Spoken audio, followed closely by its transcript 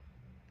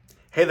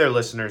Hey there,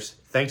 listeners.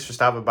 Thanks for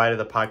stopping by to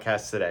the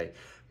podcast today.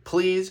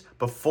 Please,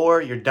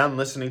 before you're done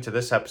listening to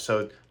this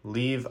episode,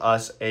 leave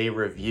us a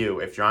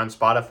review. If you're on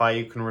Spotify,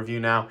 you can review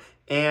now,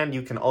 and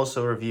you can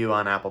also review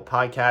on Apple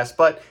Podcasts.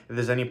 But if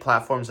there's any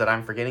platforms that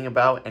I'm forgetting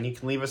about and you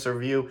can leave us a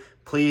review,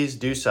 please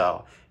do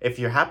so. If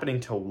you're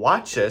happening to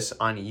watch us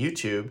on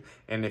YouTube,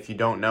 and if you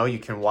don't know, you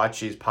can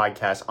watch these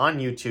podcasts on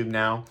YouTube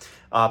now.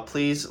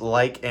 Please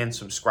like and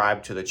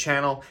subscribe to the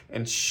channel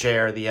and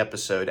share the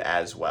episode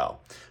as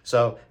well.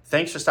 So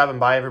thanks for stopping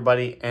by,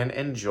 everybody, and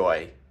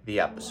enjoy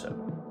the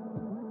episode.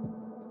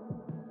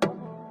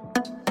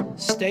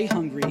 Stay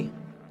hungry,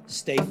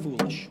 stay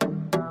foolish.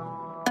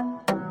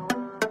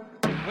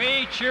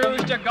 We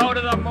choose to go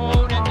to the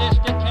moon in this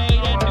decade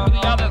and do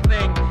the other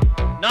thing,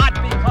 not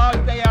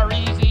because they are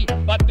easy,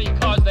 but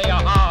because they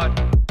are hard.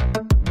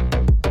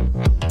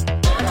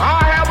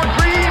 I have a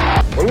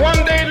dream. Will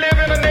one day live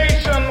in a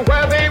nation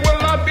where they will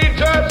not be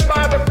judged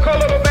by the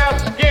color of their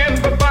skin,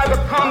 but by the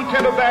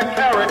content of their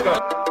character.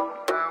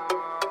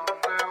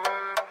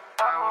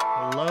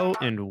 Hello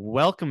and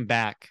welcome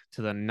back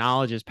to the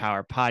Knowledge is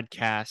Power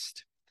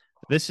podcast.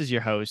 This is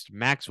your host,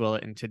 Max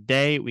Willett, and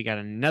today we got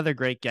another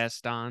great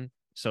guest on.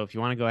 So if you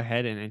want to go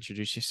ahead and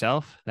introduce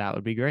yourself, that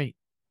would be great.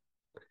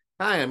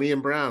 Hi, I'm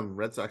Ian Brown,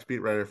 Red Sox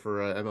beat writer for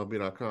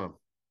MLB.com.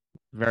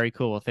 Very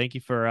cool. Well, thank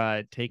you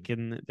for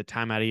taking the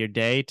time out of your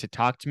day to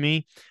talk to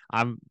me.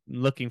 I'm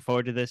looking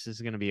forward to this. This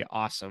is going to be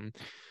awesome.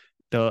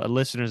 The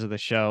listeners of the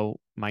show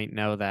might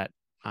know that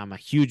I'm a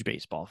huge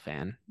baseball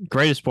fan.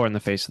 Greatest sport on the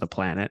face of the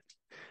planet.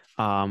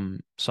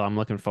 So I'm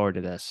looking forward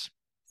to this.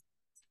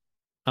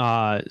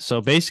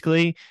 So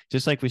basically,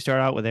 just like we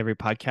start out with every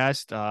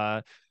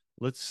podcast,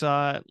 let's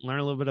learn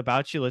a little bit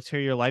about you. Let's hear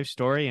your life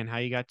story and how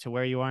you got to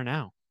where you are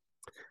now.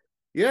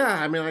 Yeah,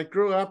 I mean, I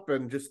grew up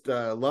and just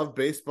loved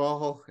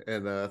baseball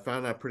and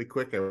found out pretty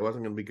quick I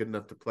wasn't going to be good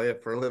enough to play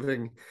it for a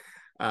living.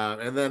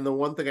 And then the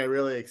one thing I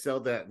really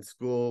excelled at in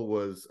school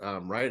was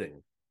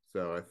writing.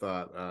 So I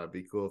thought it'd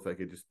be cool if I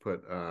could just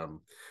put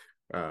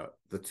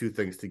the two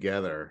things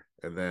together.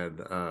 And then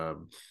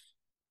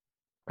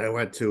I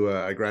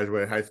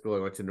graduated high school. I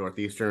went to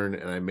Northeastern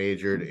and I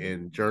majored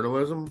in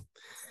journalism.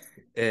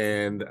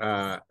 And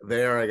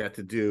there I got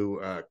to do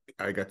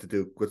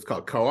what's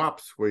called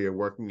co-ops, where you're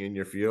working in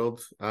your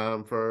fields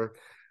for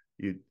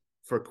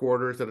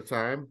quarters at a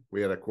time.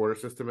 We had a quarter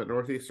system at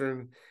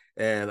Northeastern,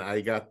 and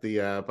I got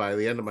by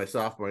the end of my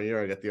sophomore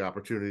year, I got the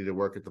opportunity to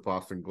work at the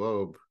Boston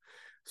Globe.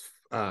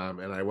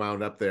 And I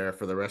wound up there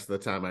for the rest of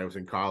the time I was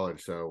in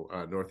college. So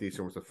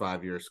Northeastern was a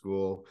 5-year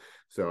school.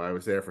 So I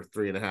was there for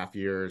 3.5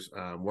 years,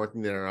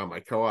 working there on my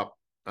co-op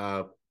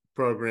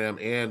program,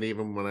 and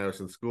even when I was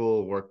in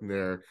school, working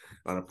there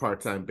on a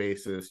part-time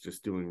basis,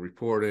 just doing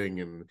reporting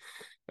and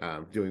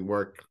doing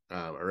work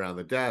around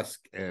the desk.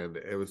 And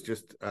it was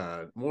just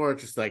more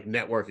just like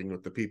networking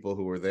with the people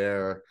who were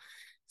there,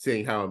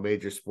 seeing how a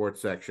major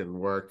sports section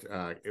worked.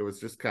 It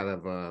was just kind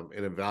of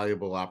an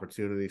invaluable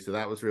opportunity. So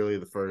that was really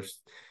the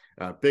first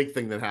big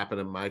thing that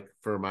happened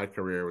for my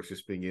career, was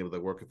just being able to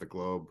work at the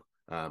Globe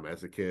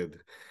as a kid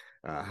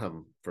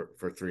for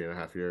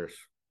 3.5 years.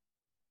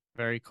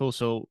 Very cool.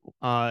 So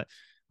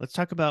let's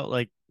talk about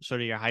like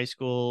sort of your high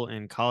school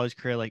and college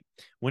career. Like,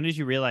 when did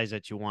you realize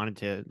that you wanted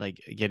to like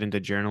get into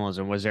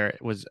journalism? Was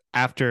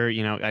after,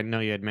 I know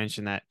you had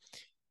mentioned that,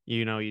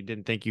 you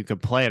didn't think you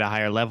could play at a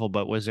higher level,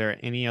 but was there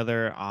any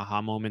other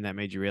aha moment that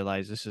made you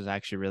realize this is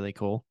actually really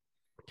cool?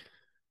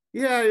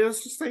 Yeah, it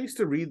was just I used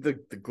to read the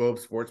Globe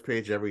sports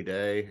page every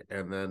day,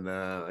 and then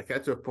I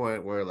got to a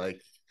point where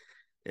like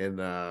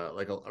in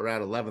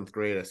around 11th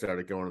grade, I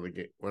started going to the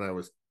game. When I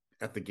was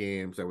at the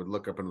games, I would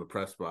look up into the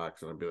press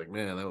box and I'd be like,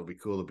 man, that would be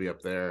cool to be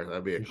up there.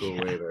 That'd be a cool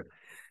way to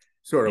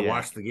sort of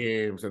watch the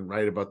games and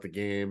write about the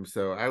games.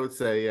 So I would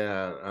say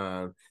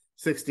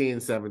 16,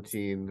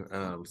 17,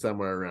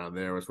 somewhere around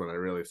there was when I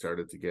really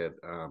started to get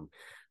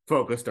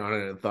focused on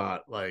it and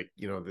thought like,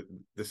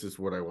 this is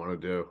what I want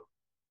to do.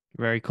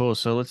 Very cool.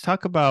 So let's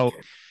talk about,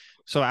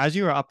 so as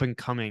you were up and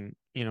coming,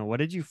 what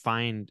did you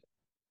find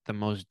the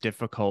most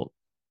difficult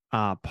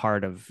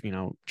part of,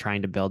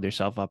 trying to build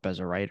yourself up as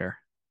a writer?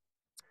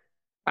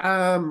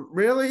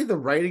 Really the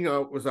writing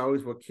was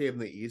always what came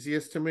the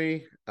easiest to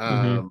me.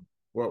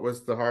 What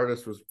was the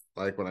hardest was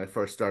like when I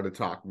first started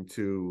talking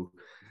to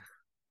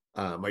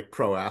like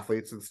pro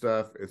athletes and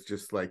stuff. It's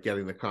just like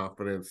getting the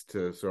confidence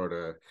to sort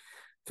of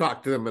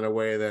talk to them in a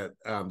way that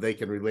they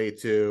can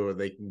relate to, or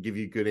they can give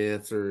you good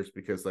answers,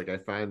 because like I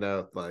find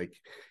out like,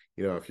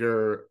 if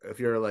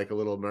you're like a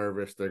little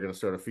nervous, they're going to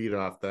sort of feed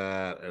off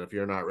that. And if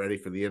you're not ready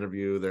for the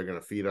interview, they're going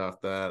to feed off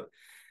that.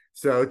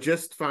 So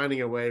just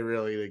finding a way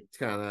really to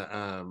kind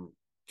of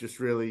just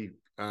really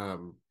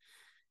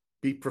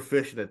be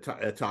proficient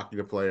at talking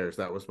to players.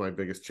 That was my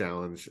biggest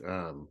challenge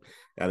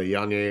at a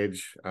young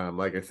age.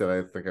 Like I said,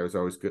 I think I was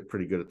always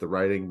pretty good at the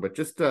writing, but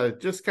just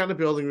kind of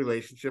building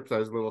relationships. I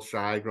was a little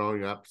shy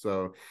growing up,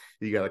 so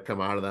you got to come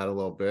out of that a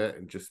little bit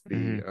and just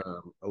be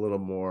a little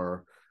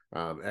more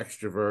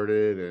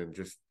extroverted and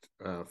just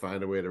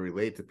find a way to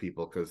relate to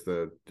people, because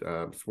the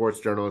sports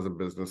journalism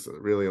business,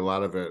 really a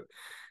lot of it,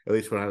 at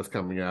least when I was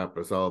coming up,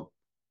 was all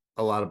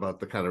a lot about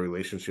the kind of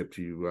relationships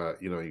you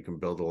can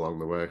build along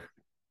the way.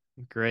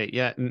 Great.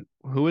 Yeah. And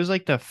who was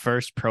like the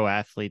first pro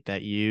athlete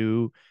that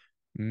you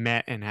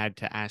met and had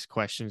to ask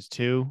questions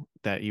to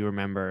that you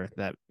remember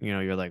that,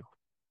 you're like,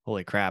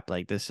 holy crap,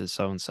 like this is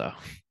so and so?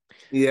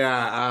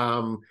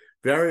 Yeah,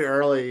 very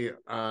early.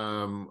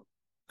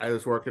 I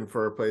was working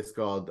for a place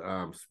called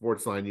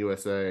Sportsline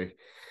USA.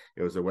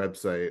 It was a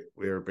website.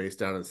 We were based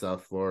down in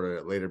South Florida.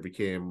 It later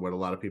became what a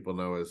lot of people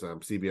know as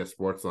CBS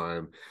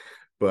Sportsline.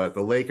 But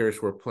the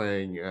Lakers were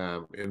playing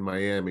in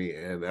Miami,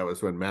 and that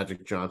was when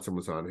Magic Johnson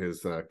was on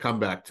his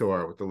comeback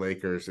tour with the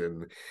Lakers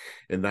in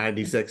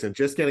 '96. And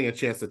just getting a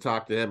chance to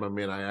talk to him, I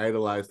mean, I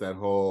idolized that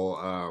whole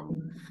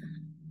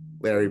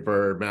Larry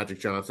Bird, Magic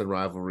Johnson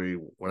rivalry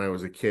when I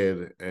was a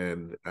kid,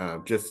 and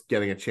just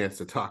getting a chance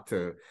to talk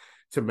to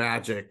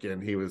Magic,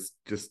 and he was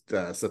just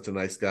such a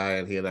nice guy,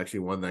 and he had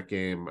actually won that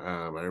game.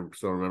 I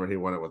still remember he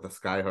won it with a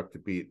skyhook to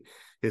beat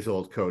his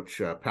old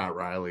coach Pat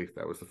Riley.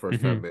 That was the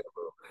 1st time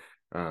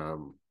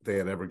they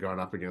had ever gone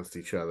up against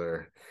each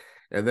other.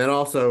 And then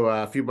also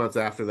a few months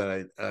after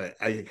that,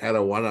 I had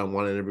a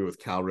one-on-one interview with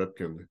Cal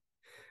Ripken,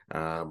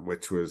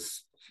 which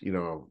was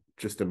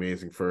just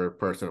amazing for a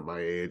person at my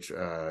age.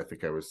 I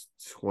think I was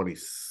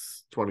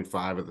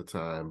 25 at the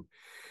time.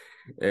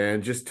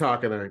 And just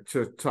talking to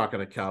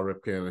Cal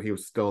Ripken, he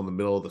was still in the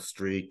middle of the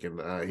streak, and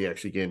he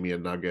actually gave me a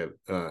nugget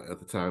at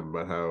the time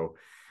about how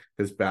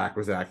his back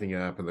was acting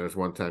up, and there's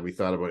one time he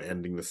thought about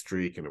ending the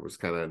streak, and it was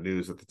kind of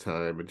news at the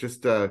time. And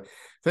just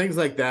things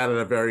like that at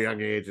a very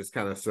young age is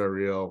kind of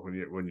surreal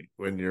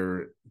when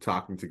you're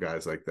talking to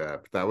guys like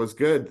that. But that was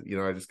good.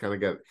 I just kind of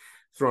got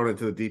thrown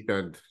into the deep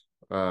end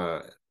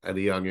at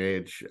a young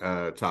age,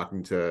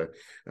 talking to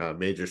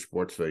major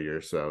sports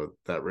figures. So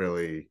that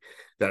really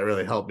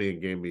helped me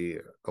and gave me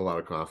a lot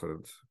of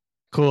confidence.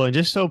 Cool. And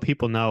just so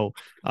people know,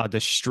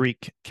 the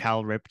streak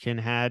Cal Ripken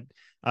had,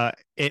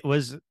 it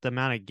was the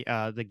amount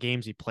of the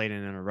games he played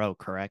in a row,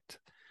 correct?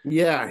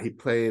 Yeah, he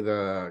played,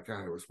 it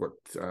was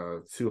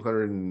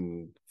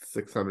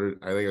 600,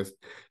 I think it was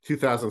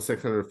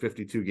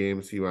 2,652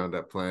 games he wound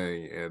up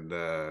playing. And,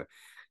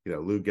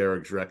 Lou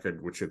Gehrig's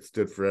record, which had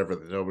stood forever,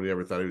 that nobody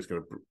ever thought he was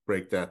going to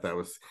break that. That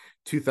was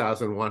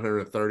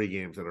 2,130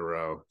 games in a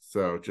row.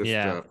 So just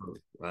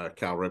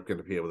Cal Ripken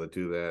to be able to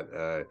do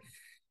that.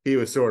 He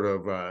was sort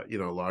of,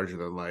 larger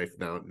than life.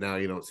 Now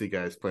you don't see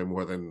guys play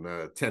more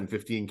than 10,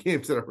 15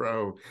 games in a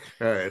row,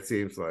 it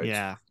seems like.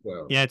 Yeah.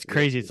 So, yeah, it's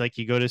crazy. It's like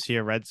you go to see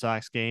a Red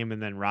Sox game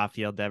and then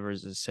Rafael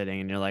Devers is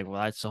sitting and you're like,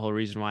 well, that's the whole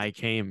reason why I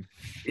came.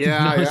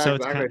 Yeah, So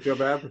exactly. I feel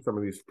bad for some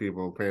of these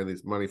people paying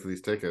these money for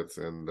these tickets,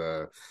 and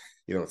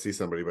you don't see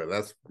somebody, but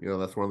that's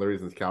one of the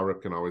reasons Cal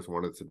Ripken always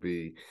wanted to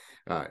be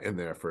in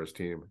there for his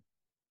team.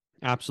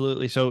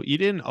 Absolutely. So you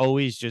didn't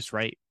always just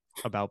write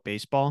about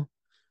baseball?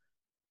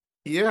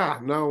 Yeah,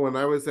 no. When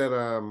I was at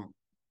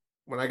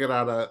when I got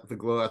out of the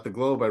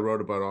Globe, I wrote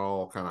about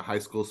all kind of high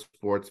school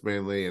sports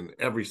mainly, and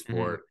every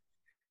sport.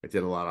 I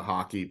did a lot of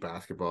hockey,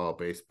 basketball,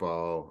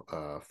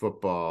 baseball,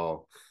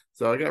 football.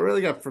 So I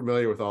really got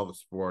familiar with all the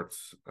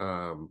sports.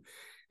 And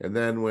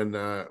then when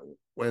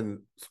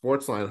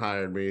Sportsline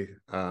hired me,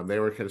 they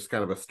were just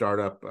kind of a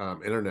startup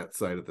internet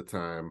site at the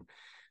time.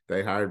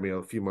 They hired me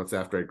a few months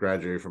after I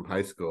graduated from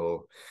high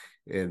school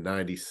in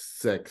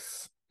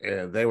 '96.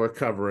 And they were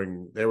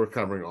covering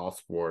all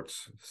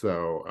sports.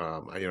 So,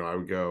 I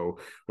would go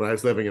when I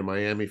was living in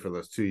Miami for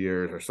those 2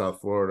 years, or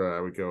South Florida. I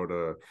would go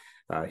to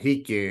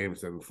Heat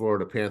games and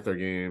Florida Panther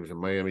games and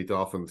Miami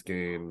Dolphins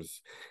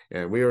games.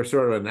 And we were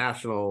sort of a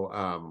national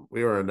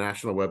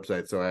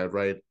website. So I'd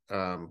write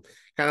kind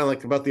of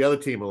like about the other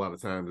team a lot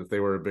of times. If they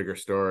were a bigger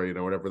story,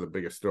 whatever the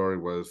biggest story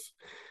was,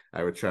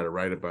 I would try to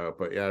write about.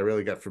 But yeah, I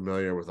really got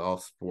familiar with all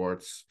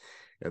sports.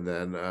 And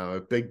then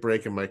a big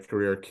break in my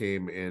career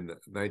came in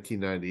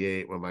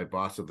 1998 when my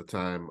boss at the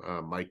time,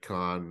 Mike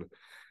Kahn,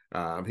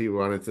 he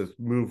wanted to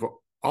move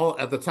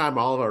at the time,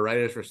 all of our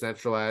writers were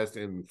centralized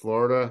in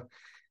Florida,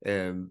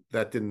 and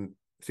that didn't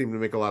seem to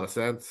make a lot of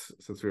sense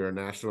since we were a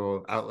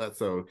national outlet.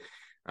 So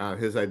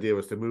his idea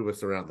was to move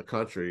us around the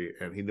country,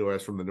 and he knew I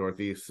was from the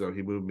Northeast. So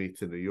he moved me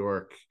to New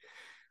York,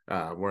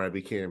 where I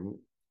became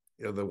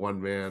the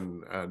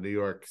one-man New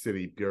York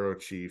City bureau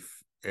chief.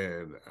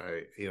 And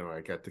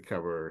I got to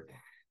cover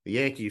the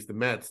Yankees, the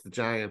Mets, the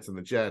Giants, and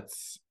the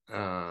Jets,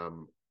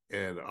 and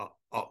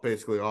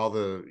basically all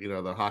the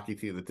the hockey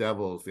team, the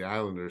Devils, the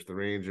Islanders, the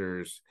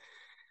Rangers,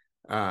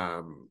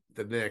 the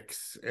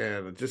Knicks,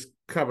 and just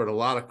covered a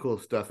lot of cool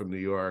stuff in New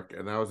York.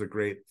 And that was a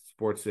great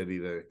sports city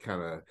to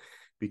kind of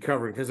be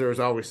covering, because there was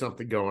always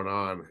something going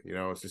on.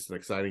 It's just an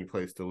exciting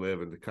place to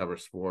live and to cover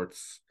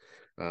sports.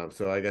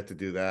 So I got to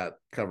do that,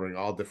 covering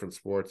all different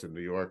sports in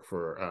New York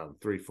for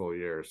 3 full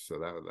years. So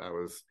that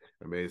was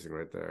amazing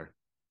right there.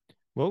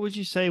 What would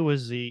you say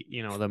was the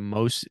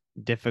most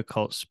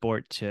difficult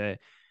sport to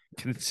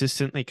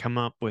consistently come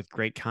up with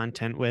great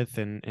content with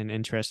and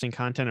interesting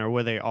content, or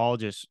were they all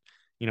just,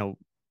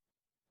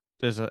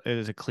 there's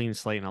a clean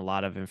slate and a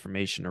lot of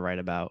information to write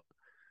about?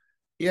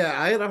 Yeah,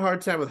 I had a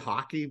hard time with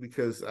hockey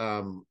because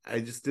I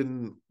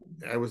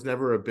was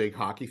never a big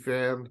hockey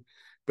fan,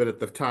 but at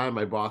the time,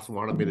 my boss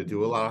wanted me to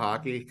do a lot of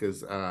hockey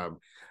because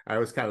I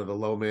was kind of the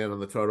low man on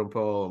the totem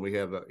pole, and we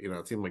had,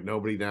 it seemed like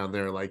nobody down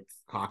there liked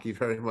hockey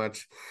very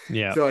much.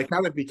 Yeah. So I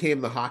kind of became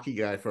the hockey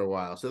guy for a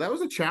while. So that was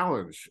a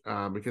challenge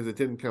because it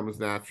didn't come as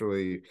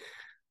naturally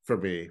for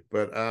me.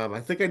 But I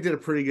think I did a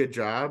pretty good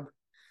job.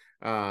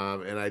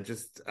 And I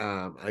just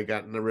I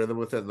got in the rhythm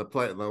with it. And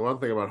the one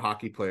thing about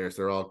hockey players,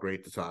 they're all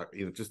great to talk.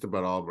 Just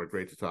about all of them are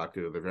great to talk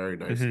to. They're very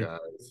nice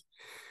guys.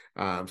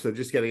 So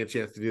just getting a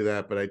chance to do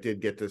that, but I did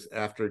get this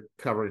after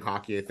covering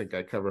hockey. I think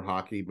I covered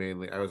hockey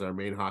mainly. I was our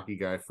main hockey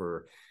guy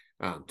for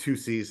 2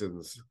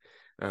 seasons.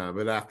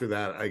 But after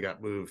that, I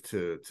got moved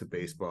to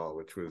baseball,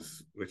 which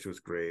was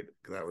great.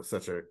 That was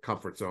such a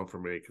comfort zone for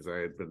me because I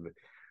had been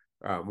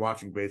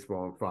watching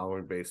baseball and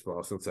following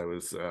baseball since I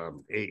was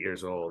 8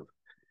 years old.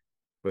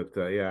 But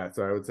yeah,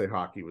 so I would say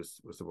hockey was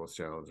the most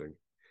challenging.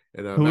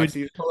 And Max,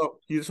 you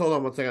just hold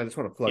on one second. I just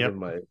want to plug in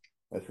my.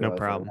 No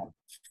problem.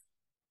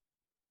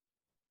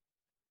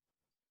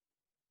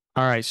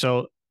 All right.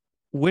 So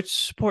which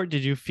sport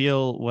did you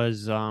feel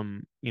was,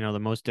 the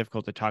most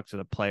difficult to talk to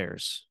the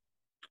players?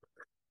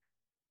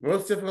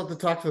 Most difficult to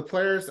talk to the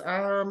players?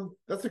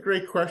 That's a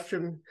great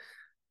question.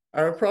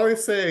 I would probably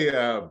say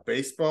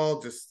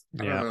baseball. Just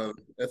I don't know.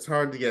 It's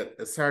hard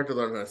to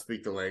learn how to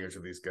speak the language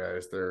of these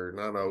guys. They're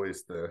not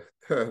always the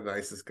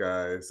nicest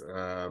guys.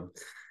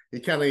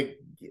 You kind of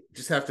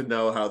just have to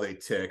know how they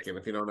tick, and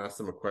if you don't ask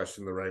them a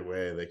question the right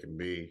way, they can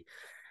be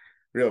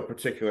real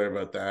particular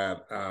about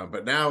that.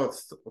 But now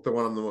it's the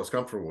one I'm the most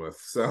comfortable with.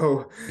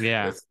 So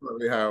yeah, it's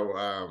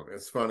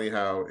funny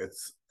how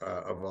it's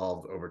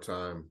evolved over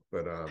time.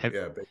 But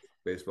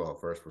baseball at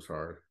first was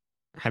hard.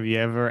 Have you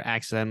ever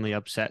accidentally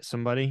upset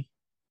somebody?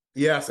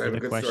 Yes, I have a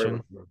good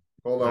question. story.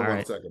 Hold on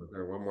one second.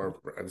 One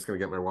more. I'm just gonna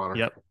get my water.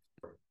 Yep.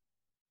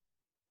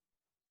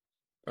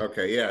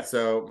 Okay, yeah.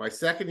 So my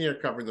second year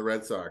covering the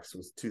Red Sox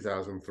was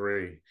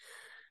 2003.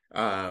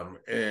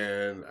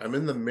 And I'm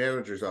in the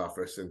manager's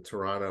office in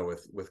Toronto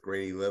with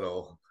Grady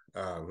Little,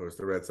 who was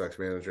the Red Sox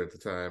manager at the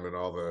time, and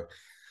all the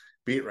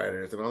beat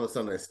writers. And all of a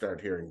sudden I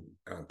start hearing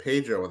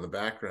Pedro in the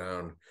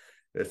background.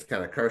 It's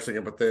kind of cursing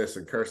about this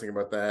and cursing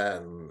about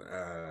that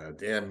and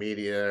damn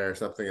media or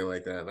something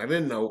like that.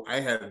 And I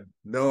had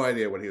no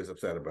idea what he was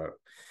upset about.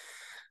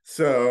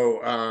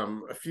 So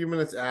a few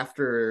minutes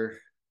after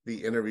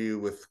the interview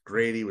with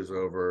Grady was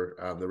over,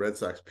 the Red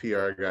Sox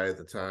PR guy at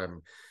the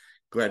time,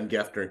 Glenn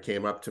Geffner,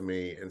 came up to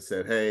me and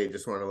said, "Hey,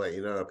 just want to let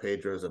you know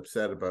Pedro's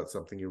upset about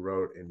something you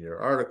wrote in your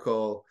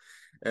article."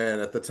 And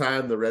at the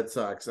time, the Red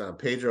Sox,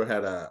 Pedro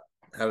had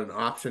an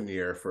option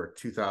year for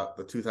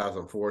the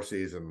 2004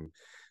 season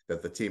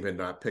that the team had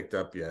not picked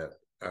up yet,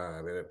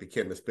 and it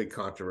became this big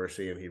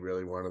controversy. And he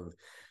really wanted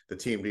the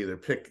team to either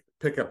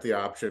pick up the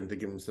option to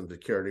give him some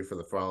security for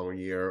the following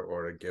year,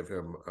 or to give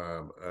him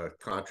a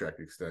contract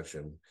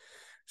extension.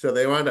 So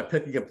they wound up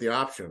picking up the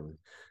option.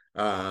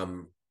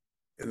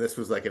 And this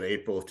was like in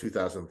April of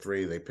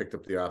 2003. They picked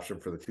up the option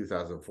for the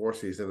 2004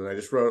 season. And I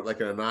just wrote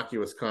like an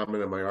innocuous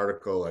comment in my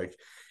article, like,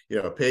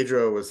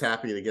 Pedro was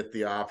happy to get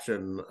the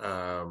option,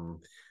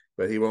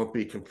 but he won't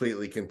be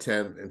completely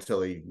content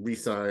until he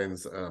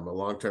re-signs a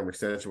long-term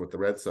extension with the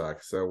Red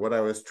Sox. So what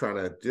I was trying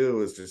to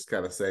do is just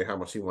kind of say how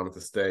much he wanted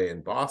to stay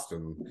in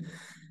Boston.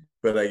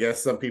 But I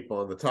guess some people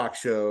on the talk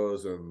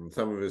shows and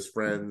some of his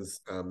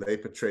friends, they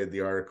portrayed the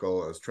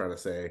article as trying to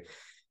say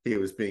he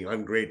was being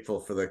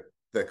ungrateful for the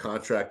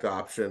contract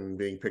option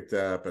being picked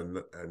up,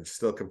 and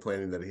still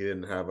complaining that he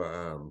didn't have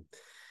an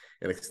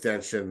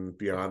extension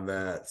beyond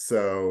that.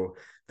 So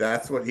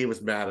that's what he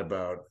was mad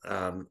about.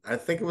 I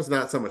think it was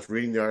not so much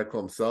reading the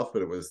article himself,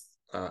 but it was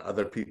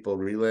other people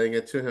relaying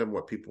it to him,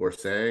 what people were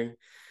saying.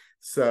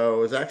 So it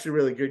was actually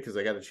really good because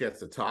I got a chance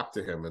to talk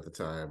to him at the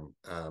time.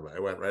 I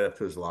went right up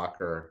to his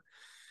locker,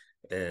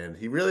 and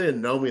he really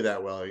didn't know me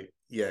that well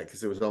yet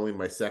because it was only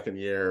my second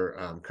year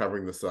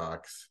covering the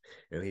Sox,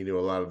 and he knew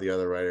a lot of the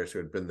other writers who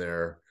had been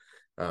there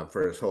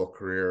for his whole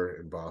career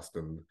in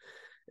Boston.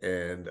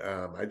 And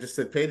I just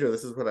said, "Pedro,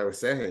 this is what I was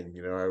saying.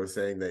 I was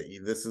saying that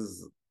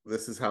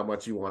this is how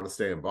much you want to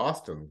stay in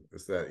Boston.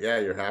 Is that, yeah,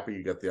 you're happy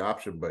you got the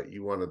option, but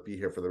you want to be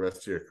here for the rest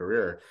of your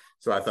career."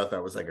 So I thought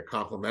that was like a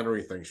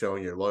complimentary thing,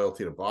 showing your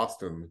loyalty to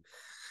Boston.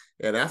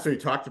 And after he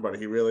talked about it,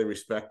 he really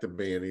respected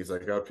me, and he's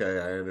like, "Okay,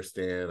 I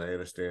understand.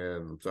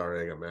 I'm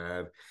sorry I got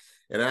mad."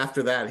 And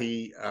after that,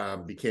 he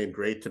became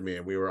great to me,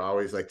 and we were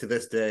always, like, to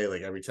this day,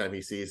 like, every time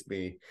he sees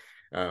me,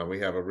 we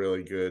have a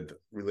really good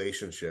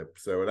relationship.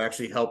 So it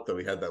actually helped that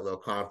we had that little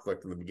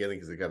conflict in the beginning,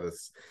 because it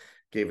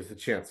gave us a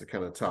chance to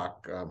kind of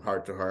talk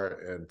heart to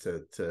heart and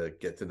to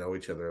get to know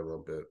each other a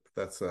little bit.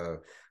 That's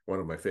one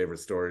of my favorite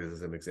stories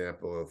as an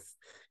example of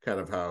kind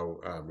of how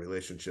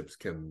relationships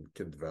can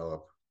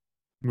develop.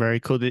 Very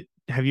cool.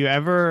 Have you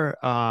ever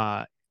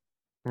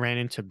ran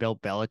into Bill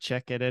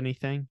Belichick at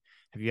anything?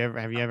 Have you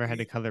ever had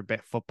to cover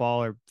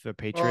football or the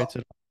Patriots?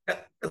 Well,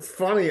 it's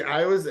funny.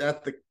 I was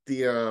at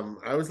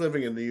I was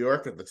living in New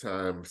York at the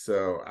time,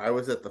 so I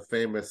was at the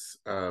famous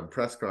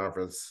press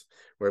conference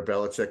where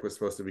Belichick was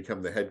supposed to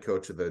become the head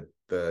coach of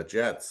the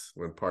Jets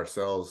when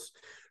Parcells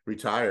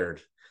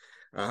retired.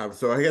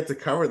 So I get to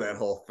cover that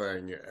whole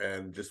thing,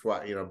 and just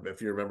what,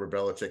 if you remember,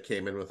 Belichick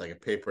came in with like a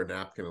paper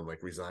napkin and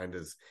like resigned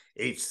as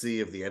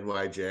HC of the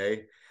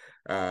NYJ.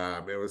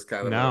 It was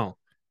kind of No.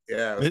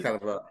 it was kind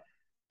of a, it was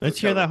Let's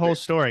hear kind of that a whole big,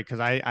 story, because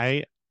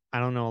I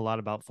don't know a lot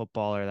about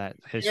football or that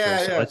history.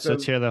 yeah, So yeah.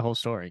 let's hear the whole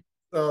story.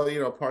 So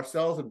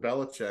Parcells and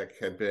Belichick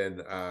had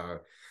been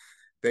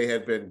they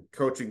had been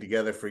coaching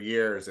together for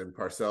years, and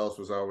Parcells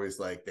was always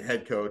like the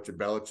head coach, and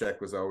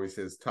Belichick was always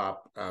his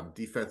top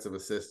defensive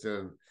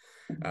assistant.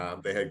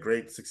 They had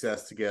great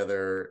success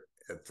together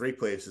at three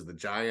places: the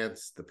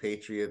Giants, the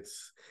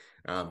Patriots,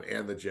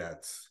 and the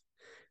Jets.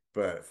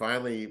 But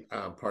finally,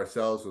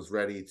 Parcells was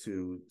ready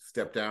to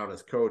step down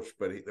as coach,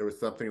 but there was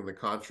something in the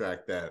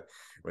contract that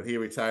when he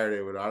retired,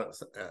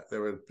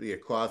 there would be a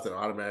clause that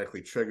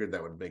automatically triggered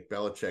that would make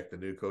Belichick the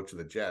new coach of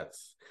the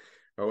Jets.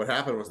 But what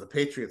happened was the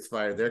Patriots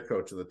fired their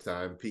coach at the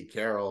time, Pete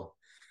Carroll,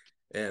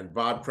 and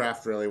Bob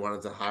Kraft really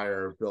wanted to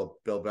hire Bill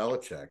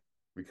Belichick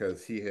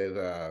because he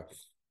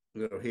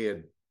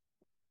had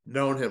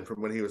known him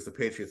from when he was the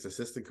Patriots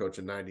assistant coach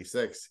in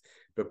 '96.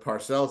 But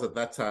Parcells at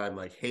that time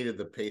like hated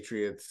the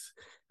Patriots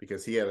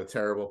because he had a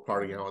terrible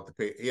parting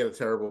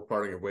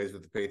of ways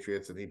with the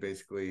Patriots, and he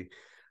basically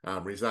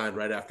resigned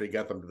right after he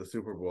got them to the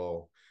Super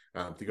Bowl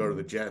to go to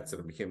the Jets,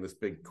 and it became this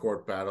big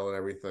court battle and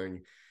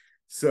everything.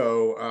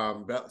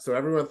 So so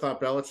everyone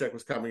thought Belichick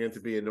was coming in to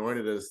be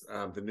anointed as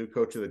the new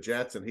coach of the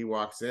Jets, and he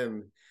walks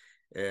in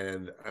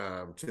and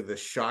to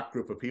this shock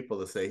group of people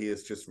to say he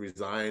has just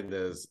resigned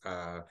as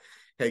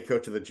head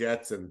coach of the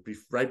Jets. And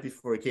right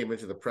before he came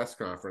into the press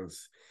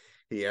conference,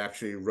 he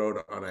actually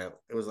wrote on it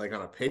was like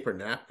on a paper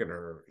napkin,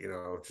 or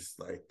just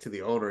like to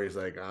the owner, he's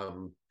like,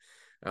 I'm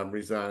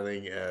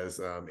resigning as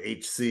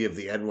HC of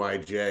the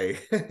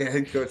NYJ,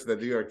 head coach of the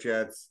New York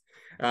Jets,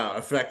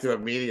 effective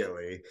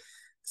immediately.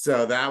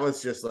 So that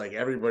was just like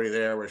everybody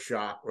there was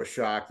shocked,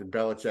 and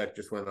Belichick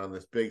just went on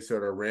this big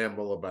sort of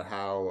ramble about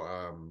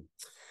how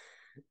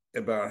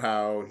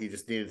he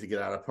just needed to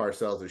get out of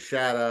Parcells'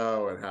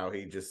 shadow, and how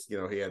he just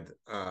he had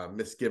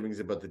misgivings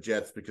about the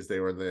Jets because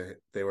they were in the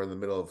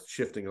middle of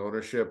shifting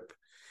ownership,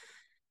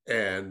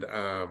 and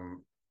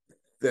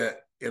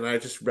and I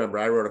just remember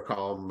I wrote a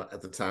column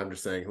at the time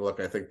just saying, look,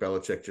 I think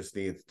Belichick just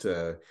needs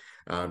to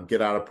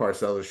get out of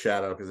Parcells'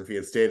 shadow, because if he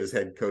had stayed as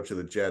head coach of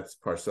the Jets,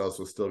 Parcells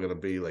was still going to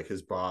be like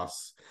his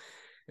boss.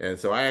 And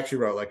so I actually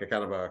wrote like a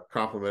kind of a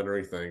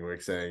complimentary thing,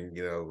 like saying,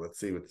 let's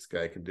see what this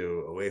guy can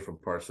do away from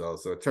Parcells.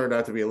 So it turned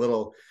out to be a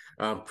little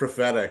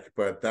prophetic,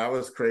 but that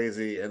was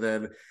crazy. And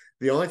then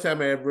the only time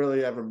I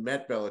ever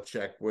met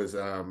Belichick was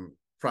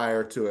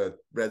prior to a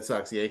Red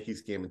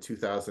Sox-Yankees game in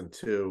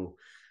 2002.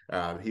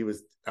 He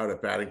was out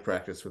at batting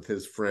practice with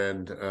his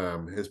friend,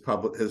 his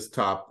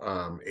top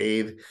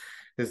aide.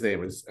 His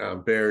name is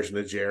Bearish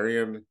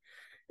Nigerian.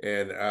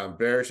 And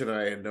Barish and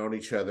I had known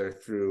each other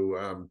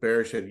through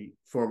Barish had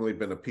formerly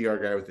been a PR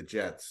guy with the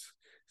Jets,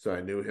 so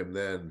I knew him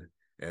then.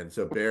 And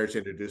so Barish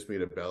introduced me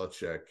to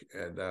Belichick,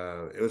 and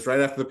it was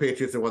right after the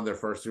Patriots had won their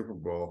first Super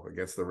Bowl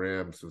against the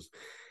Rams. It was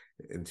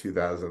in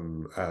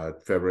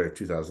February of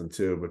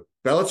 2002. But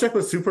Belichick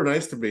was super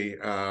nice to me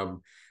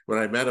when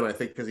I met him. I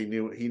think because he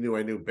knew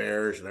I knew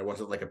Barish, and I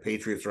wasn't like a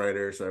Patriots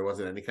writer, so I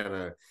wasn't any kind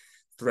of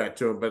threat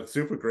to him. But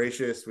super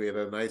gracious. We had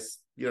a nice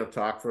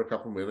talk for a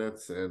couple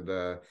minutes,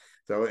 and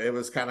so it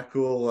was kind of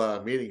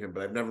cool meeting him,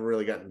 but I've never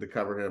really gotten to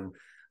cover him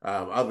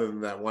other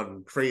than that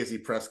one crazy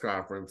press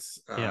conference.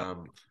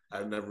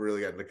 I've never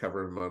really gotten to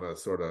cover him on a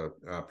sort of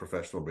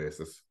professional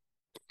basis.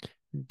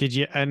 Did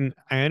you, and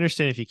I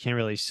understand if you can't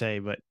really say,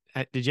 but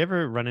did you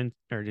ever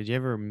did you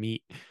ever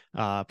meet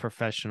a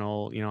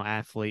professional,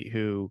 athlete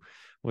who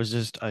was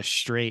just a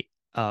straight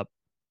up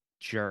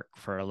jerk,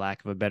 for a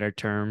lack of a better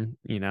term,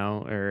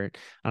 or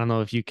I don't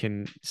know if you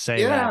can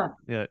say that.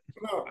 Yeah.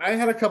 No, I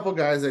had a couple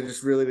guys I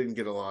just really didn't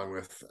get along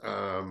with.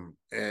 And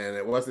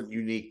it wasn't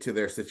unique to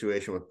their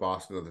situation with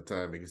Boston at the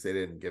time, because they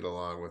didn't get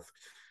along with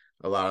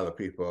a lot of the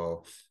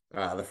people.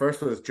 The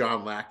first was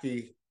John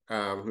Lackey,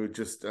 who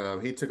just,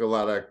 he took a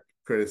lot of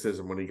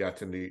criticism when he got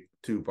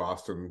to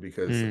Boston,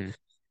 because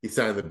he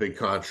signed the big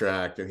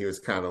contract, and he was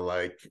kind of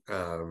like,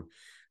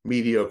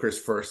 mediocre's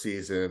first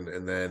season,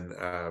 and then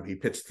he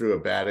pitched through a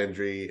bad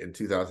injury in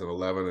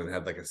 2011 and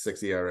had like a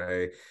 6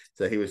 ERA.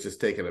 So he was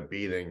just taking a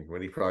beating when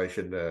he probably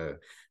shouldn't have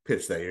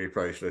pitched that year. He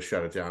probably should have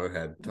shut it down and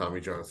had Tommy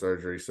John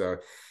surgery. So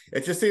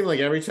it just seemed like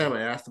every time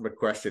I asked him a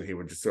question, he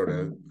would just sort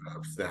of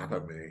snap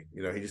at me.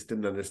 He just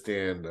didn't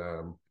understand.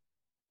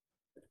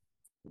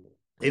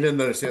 He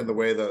didn't understand the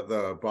way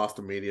the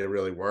Boston media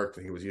really worked.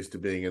 And he was used to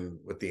being in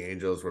with the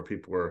Angels, where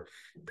people were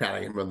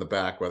patting him on the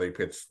back whether he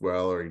pitched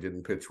well or he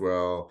didn't pitch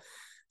well.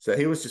 So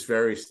he was just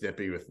very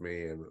snippy with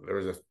me, and there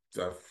was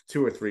a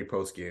 2 or 3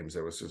 post games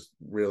that was just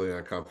really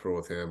uncomfortable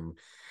with him.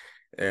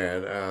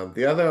 And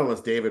the other one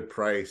was David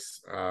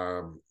Price.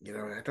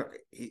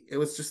 It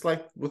was just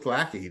like with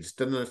Lackey. He just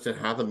didn't understand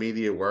how the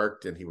media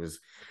worked, and he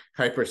was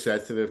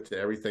hypersensitive to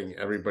everything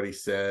everybody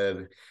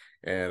said.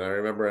 And I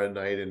remember a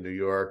night in New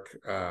York,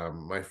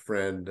 my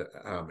friend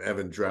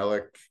Evan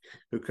Drellick,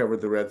 who covered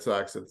the Red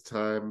Sox at the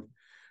time,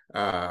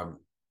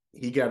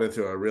 he got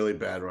into a really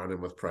bad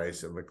run-in with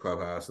Price in the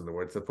clubhouse, and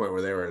to the point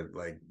where they were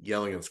like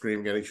yelling and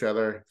screaming at each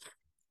other.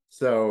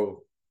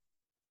 So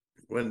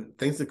when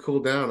things had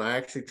cooled down, I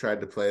actually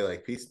tried to play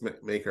like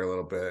peacemaker a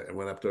little bit and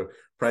went up to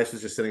Price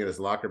was just sitting in his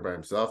locker by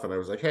himself, and I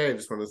was like, "Hey, I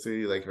just want to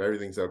see like if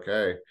everything's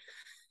okay."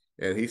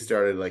 And he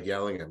started like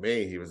yelling at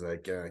me. He was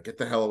like, "Get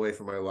the hell away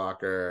from my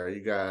locker!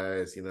 You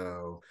guys,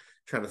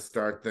 trying to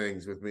start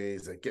things with me."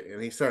 He's like,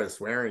 and he started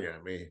swearing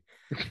at me.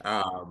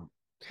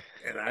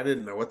 And I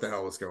didn't know what the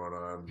hell was going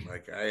on.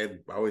 Like I had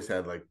always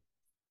had like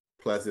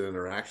pleasant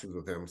interactions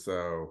with him,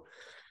 so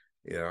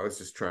I was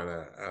just trying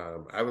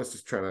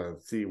to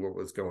see what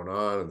was going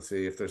on and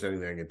see if there's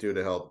anything I could do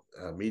to help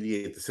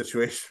mediate the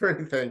situation or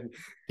anything.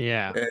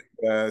 Yeah.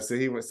 And so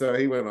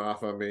he went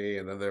off on me,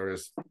 and then there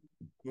was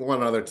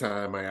one other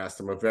time I asked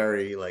him a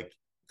very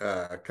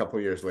a couple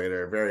years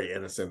later, a very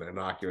innocent,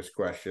 innocuous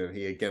question.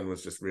 He again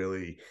was just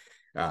really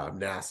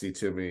nasty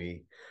to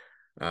me.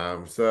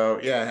 So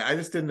yeah, I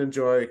just didn't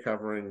enjoy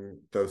covering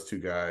those two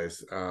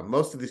guys.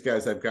 Most of these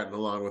guys I've gotten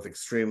along with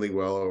extremely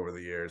well over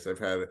the years.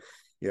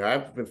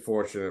 I've been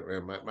fortunate,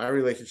 man. My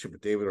relationship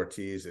with David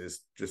Ortiz is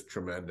just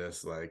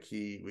tremendous. Like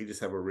we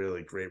just have a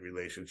really great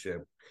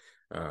relationship.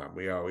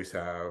 We always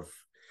have.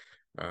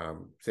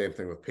 Same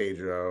thing with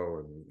Pedro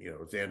and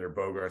Xander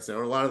Bogaerts. And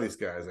a lot of these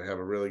guys I have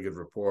a really good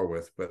rapport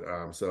with. But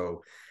I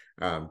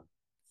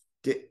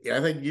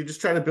think you just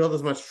try to build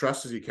as much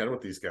trust as you can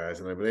with these guys,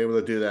 and I've been able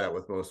to do that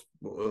with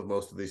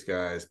most of these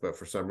guys. But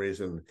for some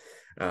reason,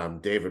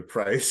 David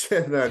Price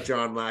and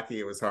John Lackey,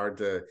 it was hard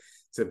to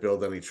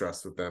build any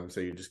trust with them.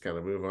 So you just kind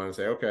of move on and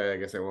say, okay, I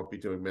guess I won't be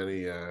doing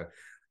many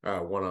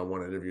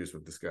one-on-one interviews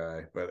with this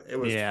guy. But it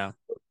was fine.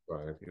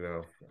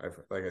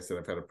 Like I said,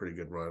 I've had a pretty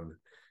good run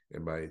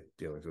in my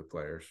dealings with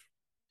players.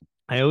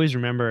 I always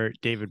remember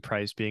David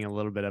Price being a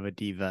little bit of a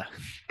diva.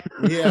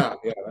 Yeah.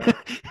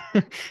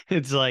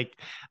 It's like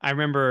I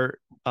remember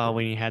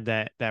when he had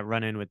that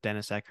run-in with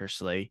Dennis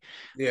Eckersley,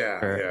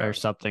 or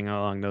something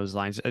along those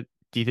lines.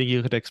 Do you think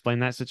you could explain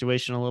that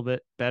situation a little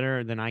bit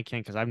better than I can?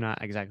 Because I'm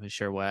not exactly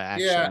sure what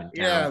actually went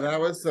down. That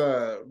was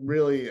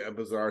really a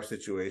bizarre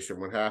situation.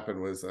 What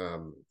happened was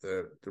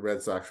the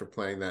Red Sox were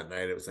playing that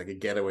night. It was like a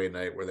getaway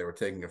night where they were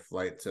taking a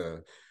flight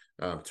to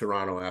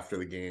Toronto after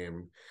the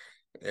game.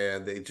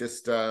 And they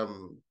just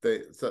one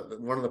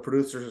of the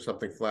producers or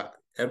something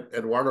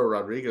Eduardo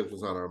Rodriguez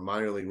was on a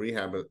minor league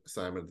rehab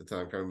assignment at the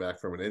time, coming back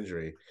from an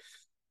injury.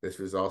 This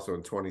was also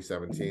in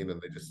 2017,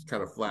 and they just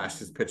kind of flashed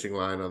his pitching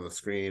line on the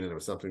screen, and it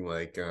was something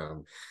like 3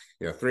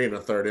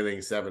 1/3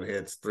 innings, 7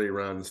 hits, 3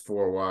 runs,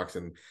 4 walks,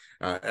 and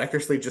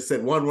Eckersley just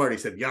said one word. He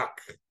said yuck.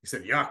 He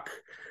said yuck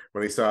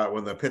when he saw it,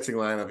 when the pitching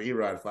line of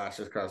Erod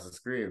flashes across the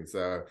screen.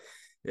 So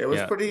it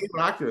was pretty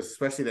innocuous,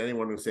 especially to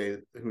anyone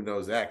who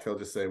knows Eck. He'll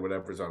just say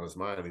whatever's on his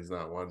mind. He's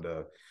not one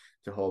to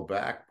hold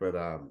back. But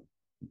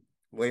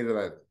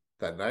later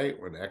that night,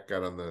 when Eck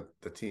got on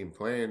the team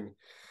plane,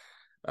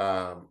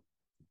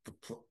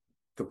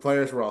 the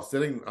players were all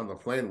sitting on the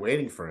plane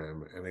waiting for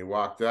him, and he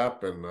walked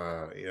up, and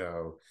I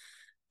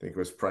think it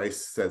was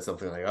Price said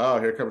something like, "Oh,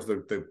 here comes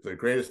the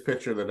greatest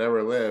pitcher that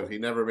ever lived. He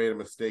never made a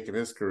mistake in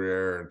his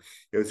career," and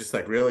it was just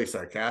like really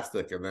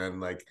sarcastic. And then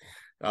like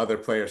other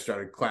players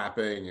started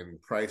clapping,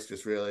 and Price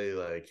just really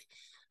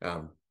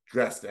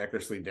dressed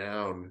Eckersley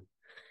down,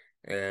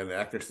 and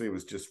Eckersley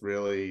was just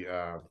really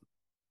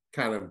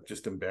kind of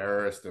just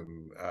embarrassed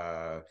and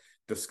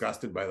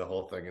disgusted by the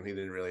whole thing, and he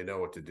didn't really know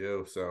what to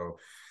do. So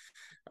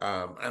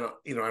I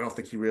don't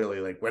think he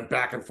really went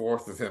back and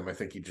forth with him. I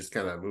think he just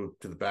kind of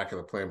moved to the back of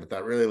the plane, but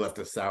that really left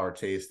a sour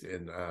taste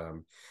in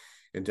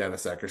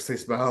Dennis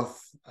Eckersley's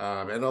mouth.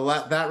 And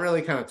that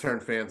really kind of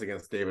turned fans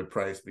against David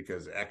Price,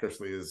 because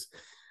Eckersley is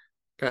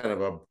kind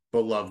of a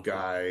beloved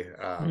guy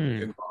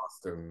in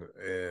Boston.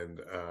 And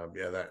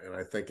and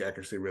I think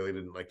Eckersley really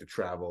didn't like to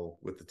travel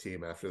with the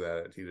team after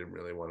that. He didn't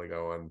really want to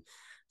go on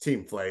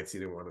team flights. He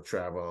didn't want to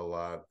travel a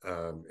lot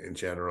in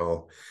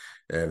general.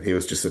 And he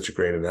was just such a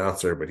great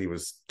announcer, but he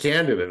was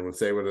candid and would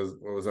say what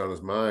was on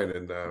his mind.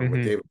 And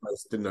what David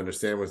Price didn't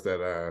understand was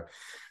that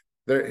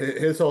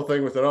his whole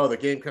thing was that, the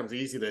game comes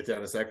easy to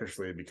Dennis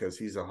Eckersley because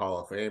he's a Hall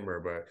of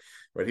Famer.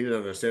 But he didn't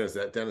understand is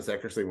that Dennis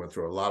Eckersley went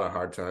through a lot of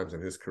hard times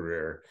in his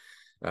career,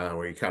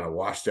 where he kind of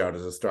washed out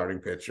as a starting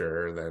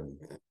pitcher. And then,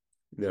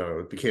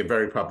 it became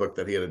very public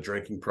that he had a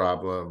drinking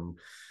problem.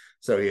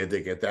 So he had to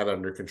get that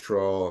under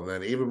control. And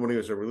then even when he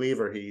was a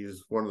reliever,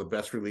 he's one of the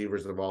best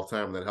relievers of all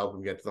time that helped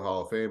him get to the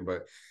Hall of Fame.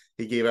 But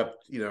he gave up,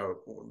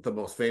 the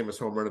most famous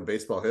home run in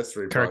baseball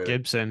history. Kirk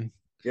Gibson.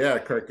 Yeah,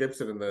 Kirk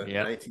Gibson in the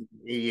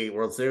 1988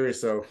 World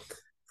Series. So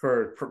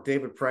for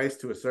David Price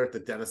to assert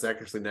that Dennis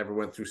Eckersley never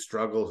went through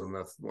struggles, and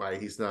that's why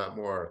he's not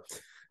more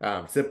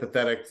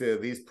sympathetic to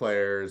these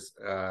players,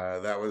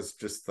 that was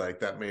just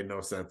that made no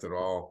sense at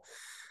all.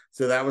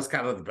 So that was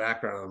kind of the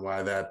background on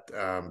why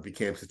that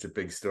became such a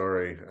big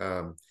story.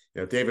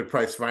 David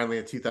Price finally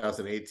in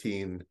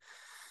 2018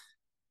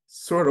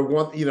 sort of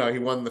won, he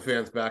won the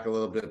fans back a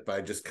little bit by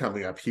just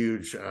coming up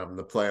huge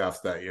the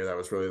playoffs that year. That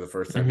was really the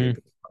first time he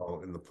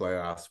played in the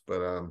playoffs.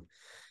 But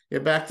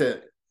back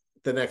to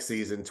the next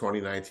season,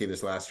 2019,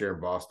 his last year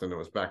in Boston, it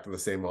was back to the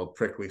same old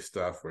prickly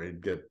stuff where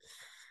he'd get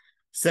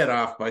set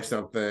off by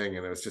something,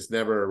 and it was just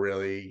never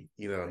really,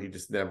 he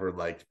just never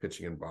liked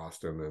pitching in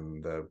Boston,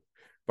 and the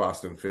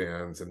Boston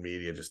fans and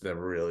media just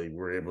never really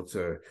were able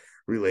to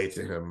relate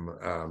to him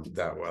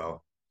that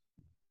well.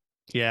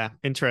 Yeah,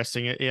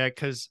 interesting. Yeah,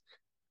 because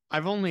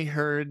I've only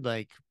heard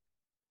like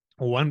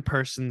one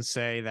person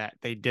say that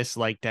they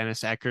dislike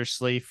Dennis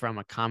Eckersley from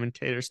a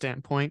commentator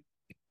standpoint.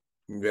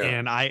 Yeah.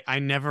 And I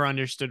never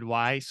understood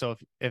why. So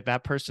if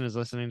that person is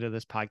listening to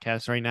this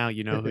podcast right now,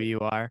 you know who you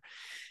are.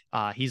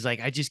 He's like,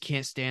 I just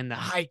can't stand the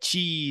high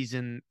cheese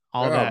and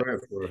all that. Man,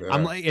 yeah.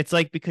 I'm like, it's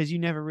like because you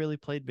never really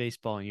played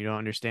baseball and you don't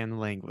understand the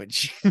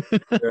language. Yeah,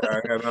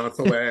 it's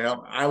the way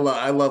I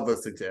love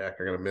listening to Eck.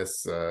 I'm gonna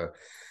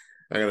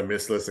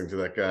miss listening to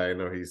that guy. I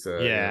know he's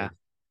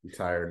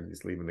retired and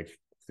he's leaving to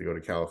go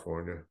to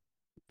California.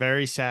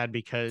 Very sad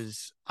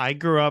because I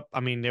grew up.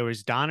 I mean, there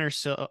was Don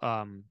Orsillo.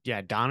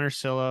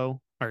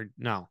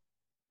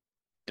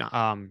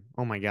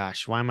 Oh my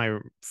gosh, why am I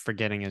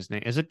forgetting his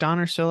name? Is it Don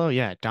Orsillo?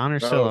 Yeah, Don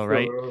Orsillo,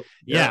 right?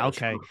 Yeah,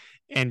 okay. Sure.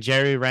 And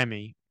Jerry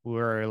Remy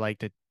were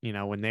like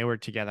when they were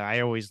together.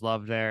 I always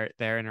loved their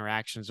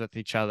interactions with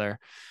each other.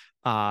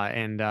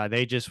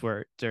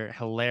 They're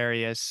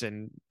hilarious,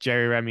 and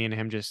Jerry Remy and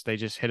him they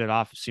just hit it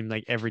off. It seemed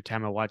like every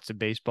time I watched a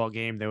baseball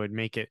game, they would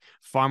make it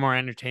far more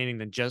entertaining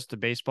than just the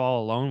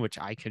baseball alone, which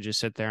I could just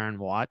sit there and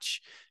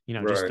watch,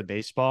 just the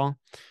baseball.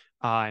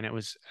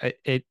 And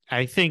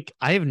I think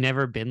I have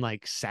never been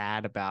like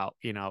sad about,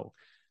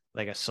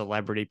 like a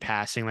celebrity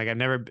passing. Like I've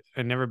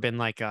never been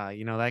like,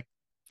 that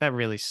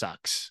really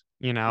sucks,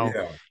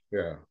 Yeah.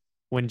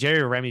 When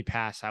Jerry Remy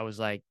passed, I was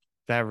like,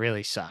 that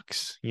really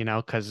sucks,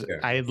 because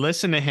I had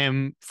listened to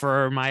him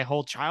for my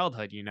whole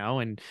childhood,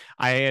 and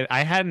I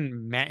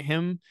hadn't met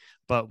him,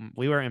 but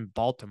we were in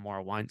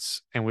Baltimore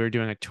once and we were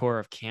doing a tour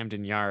of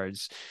Camden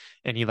Yards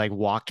and he like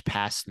walked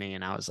past me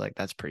and I was like,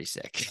 that's pretty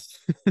sick.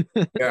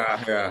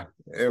 Yeah.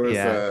 It was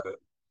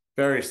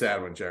very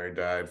sad when Jerry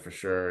died for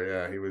sure.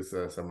 Yeah. He was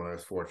someone I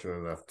was fortunate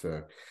enough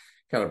to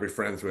kind of be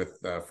friends with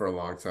for a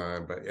long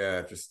time, but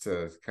yeah, just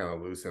to kind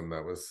of lose him,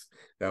 that was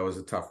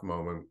a tough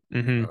moment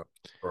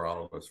for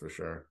all of us for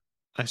sure.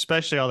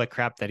 Especially all the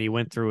crap that he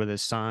went through with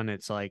his son.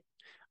 It's like,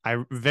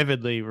 I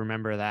vividly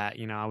remember that,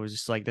 I was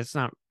just like, that's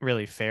not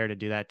really fair to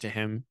do that to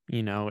him.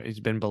 He's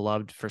been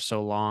beloved for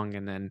so long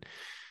and then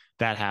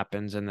that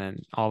happens. And then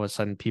all of a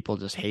sudden people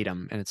just hate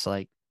him. And it's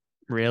like,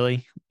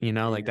 really,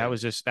 that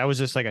was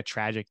just like a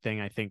tragic thing,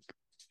 I think,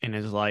 in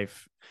his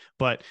life.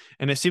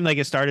 And it seemed like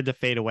it started to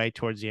fade away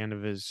towards the end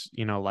of his,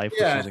 life,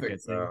 which is a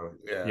good thing.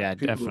 Yeah,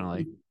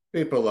 definitely.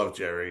 People love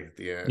Jerry at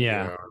the end.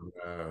 Yeah.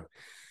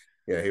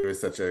 Yeah, he was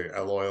such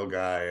a loyal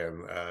guy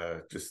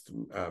and just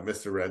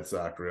Mr. Red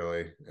Sox,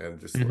 really, and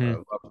just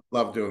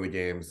love doing the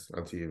games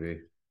on TV.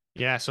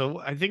 Yeah, so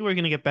I think we're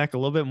going to get back a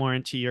little bit more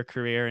into your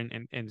career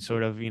and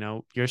sort of,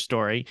 your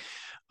story.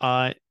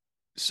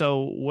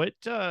 So what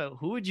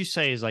who would you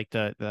say is like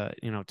the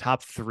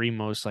top 3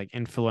 most like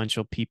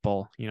influential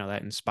people,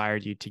 that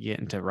inspired you to get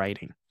into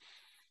writing?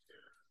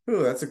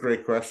 Oh, that's a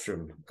great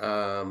question.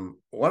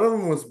 One of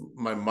them was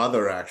my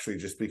mother, actually,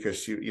 just because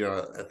she,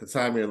 at the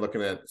time you're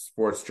looking at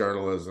sports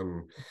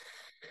journalism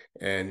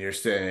and you're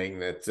saying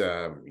that,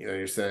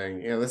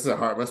 this is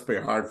must be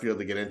a hard field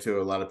to get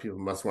into. A lot of people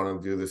must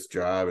want to do this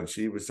job. And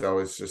she was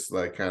always just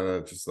like,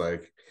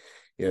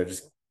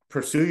 just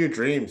pursue your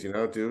dreams,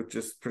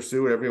 just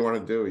pursue whatever you want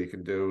to do. You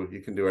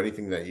can do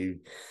anything that you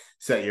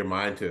set your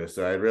mind to.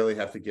 So I really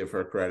have to give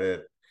her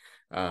credit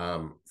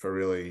for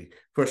really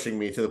pushing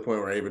me to the point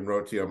where I even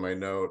wrote to you on my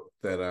note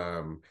that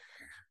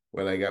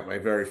when I got my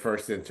very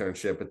first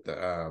internship at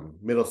the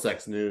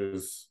Middlesex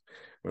News,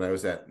 when I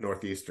was at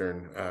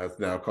Northeastern, it's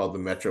now called the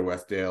Metro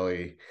West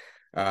Daily,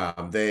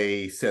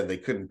 they said they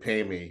couldn't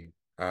pay me.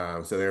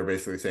 So they were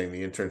basically saying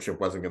the internship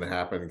wasn't going to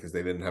happen because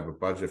they didn't have a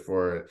budget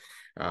for it.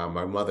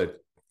 My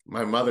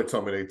mother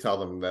told me to tell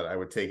them that I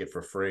would take it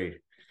for free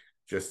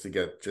just to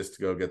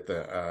go get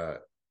the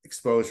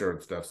exposure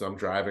and stuff. So I'm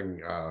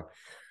driving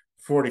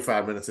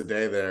 45 minutes a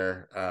day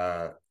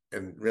there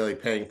and really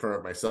paying for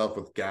it myself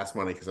with gas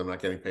money because I'm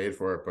not getting paid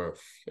for it. But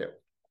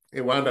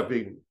it wound up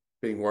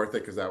being worth it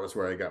because that was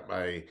where I got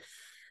my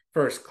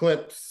first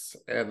clips.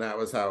 And that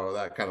was how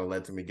that kind of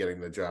led to me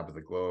getting the job at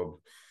the Globe.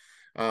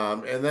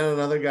 And then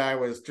another guy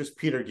was just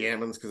Peter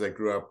Gammons, because I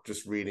grew up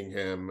just reading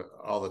him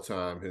all the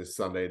time. His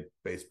Sunday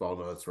baseball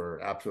notes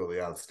were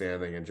absolutely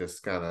outstanding, and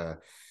just kind of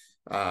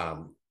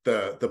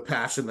the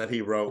passion that he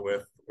wrote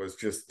with was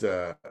just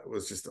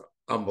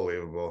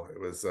unbelievable. It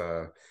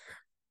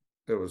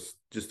was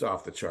just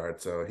off the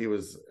chart. So he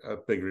was a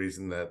big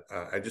reason that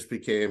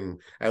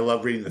I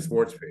love reading the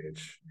sports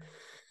page.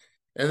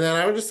 And then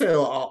I would just say, a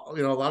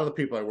lot of the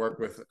people I worked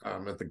with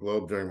at the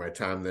Globe during my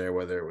time there,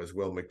 whether it was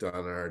Will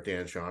McDonough or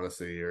Dan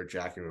Shaughnessy or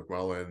Jackie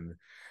McMullen,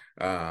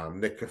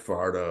 Nick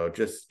Cafardo,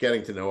 just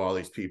getting to know all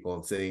these people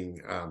and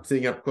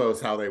seeing up close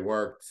how they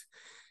worked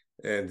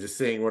and just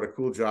seeing what a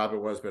cool job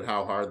it was, but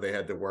how hard they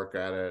had to work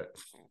at it.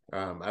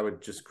 I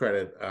would just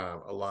credit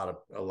a lot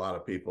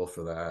of people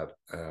for that,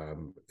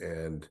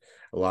 and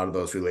a lot of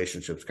those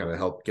relationships kind of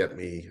helped get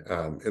me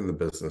in the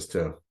business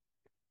too.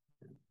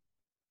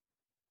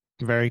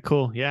 Very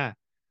cool. Yeah.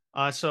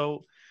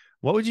 So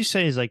what would you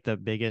say is like the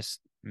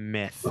biggest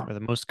myth or the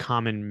most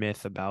common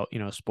myth about,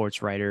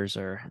 sports writers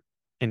or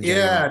in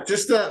general? Yeah,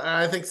 just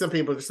I think some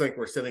people just think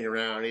we're sitting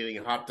around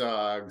eating hot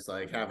dogs,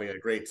 like having a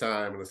great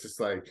time, and it's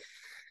just like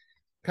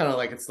kind of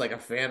like it's like a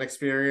fan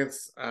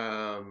experience.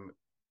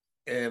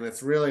 And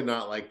it's really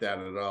not like that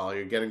at all.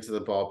 You're getting to the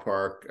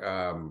ballpark,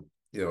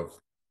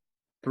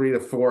 3 to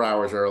 4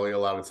 hours early a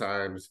lot of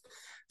times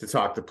to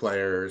talk to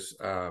players.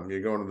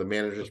 You're going to the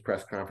manager's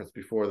press conference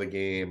before the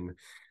game.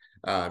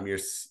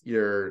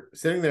 You're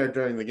sitting there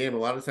during the game a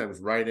lot of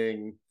times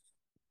writing,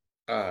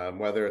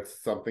 whether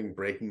it's something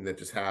breaking that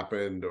just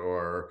happened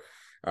or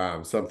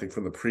something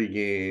from the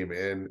pregame,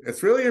 and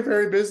it's really you're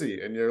very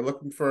busy, and you're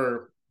looking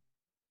for.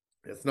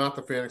 It's not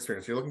the fan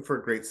experience. You're looking for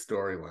great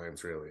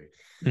storylines, really.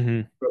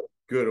 Mm-hmm.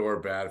 Good or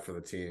bad for the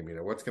team.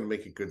 What's going to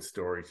make a good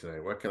story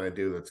tonight? What can I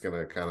do that's going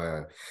to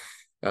kind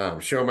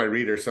of show my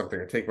readers something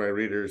or take my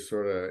readers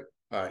sort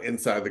of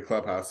inside the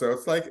clubhouse? So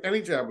it's like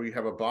any job where you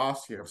have a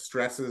boss, you have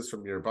stresses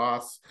from your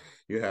boss,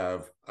 you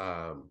have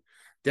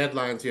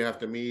deadlines you have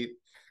to meet.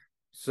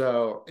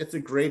 So it's a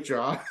great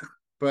job,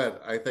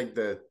 but I think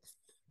that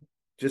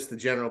just the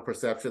general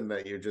perception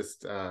that you're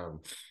just,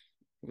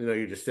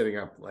 you're just sitting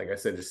up, like I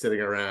said, just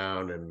sitting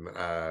around and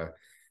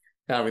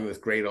having this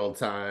great old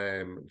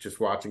time,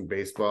 just watching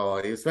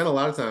baseball. You spend a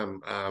lot of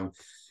time,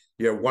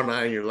 you have one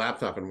eye on your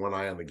laptop and one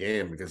eye on the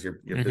game because you're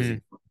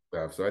busy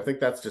stuff. So I think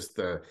that's just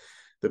the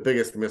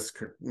biggest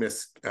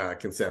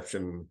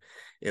misconception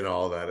in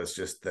all that is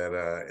just that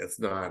it's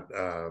not,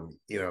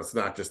 it's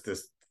not just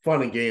this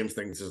fun and games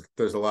things.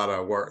 There's a lot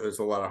of work. There's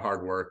a lot of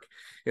hard work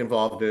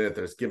involved in it.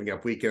 There's giving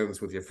up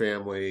weekends with your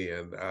family,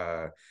 and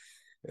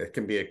it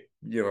can be a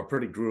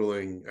pretty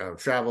grueling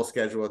travel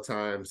schedule at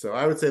times. So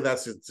I would say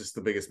that's just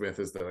the biggest myth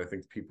is that I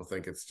think people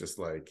think it's just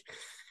like,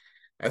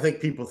 I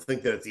think people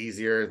think that it's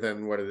easier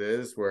than what it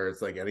is, where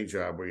it's like any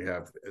job where you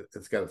have,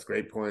 it's got its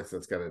great points, and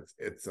it's got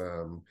its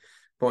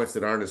points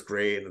that aren't as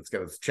great, and it's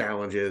got its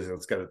challenges, and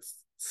it's got its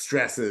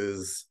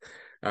stresses.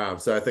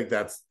 So I think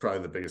that's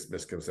probably the biggest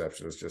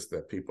misconception is just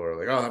that people are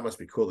like, oh, that must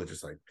be cool to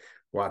just like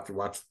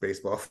watch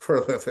baseball for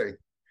a living.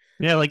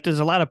 Yeah, like there's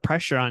a lot of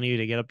pressure on you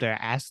to get up there,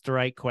 ask the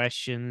right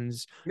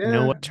questions,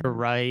 know what to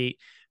write,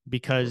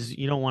 because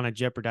you don't want to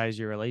jeopardize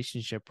your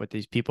relationship with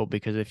these people.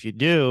 Because if you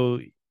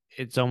do,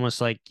 it's almost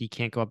like you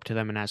can't go up to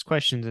them and ask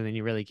questions, and then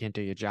you really can't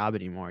do your job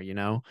anymore,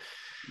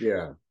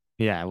 Yeah.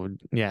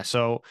 Yeah.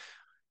 So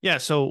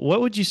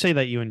what would you say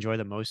that you enjoy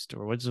the most,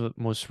 or what's the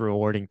most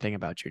rewarding thing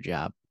about your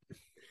job?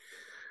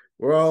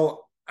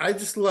 Well, I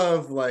just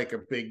love like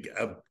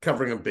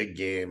covering a big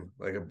game,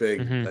 like a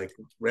big like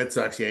Red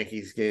Sox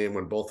Yankees game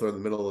when both are in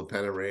the middle of the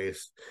pennant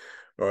race,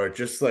 or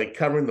just like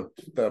covering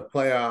the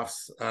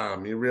playoffs.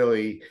 You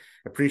really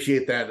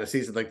appreciate that in a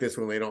season like this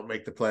when they don't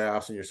make the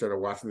playoffs and you're sort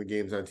of watching the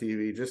games on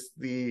TV. Just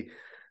the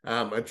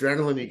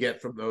adrenaline you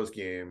get from those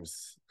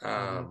games.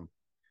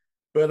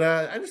 But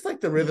I just like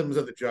the rhythms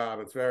of the job.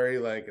 It's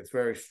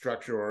very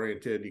structure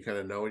oriented. You kind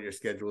of know what your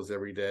schedule is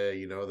every day.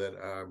 You know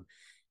that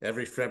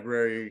every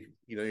February,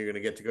 you're going to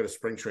get to go to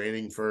spring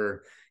training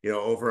for,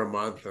 over a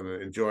month and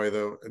enjoy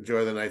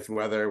the nice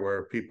weather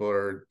where people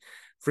are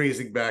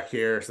freezing back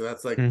here. So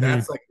that's like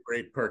a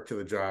great perk to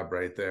the job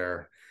right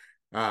there.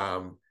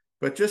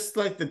 But just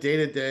like the day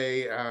to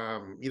day,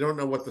 you don't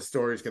know what the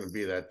story is going to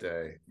be that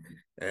day.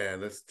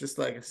 And it's just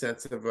like a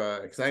sense of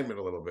excitement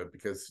a little bit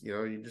because,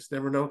 you just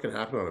never know what can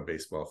happen on a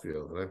baseball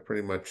field. And I've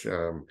pretty much,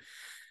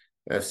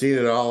 I've seen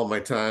it all in my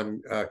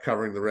time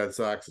covering the Red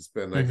Sox. It's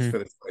been I just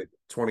finished my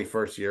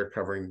 21st year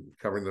covering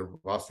the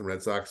Boston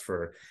Red Sox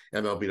for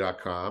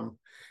MLB.com,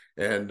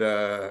 and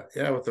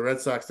with the Red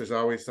Sox, there's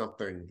always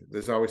something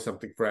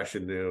fresh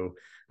and new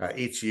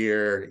each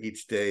year.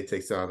 Each day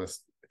takes on a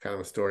kind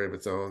of a story of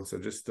its own. So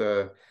just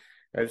I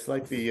just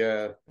like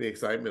the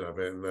excitement of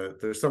it, and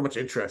there's so much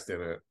interest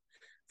in it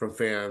from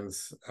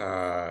fans.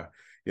 The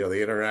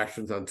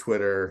interactions on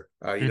Twitter.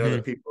 Know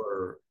that people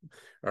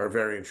are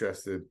very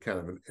interested kind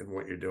of in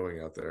what you're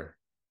doing out there.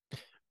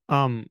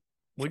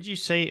 Would you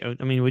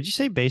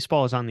say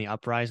baseball is on the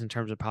uprise in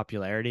terms of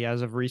popularity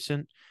as of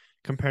recent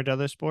compared to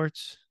other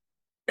sports?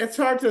 It's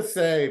hard to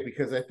say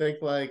because I think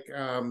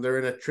they're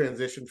in a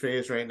transition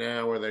phase right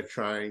now where they're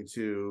trying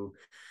to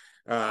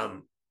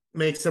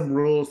make some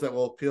rules that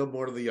will appeal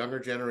more to the younger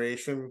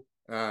generation.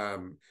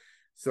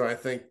 So I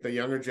think the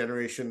younger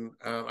generation,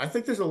 I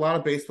think there's a lot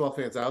of baseball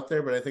fans out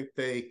there, but I think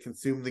they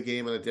consume the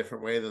game in a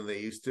different way than they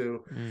used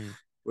to,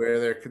 where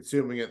they're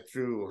consuming it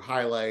through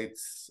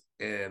highlights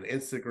and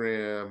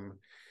Instagram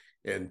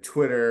and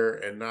Twitter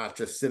and not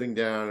just sitting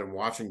down and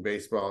watching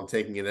baseball and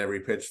taking in every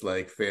pitch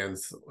like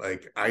fans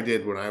like I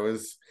did when I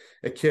was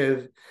a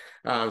kid.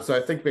 So I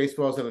think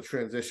baseball is in a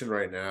transition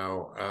right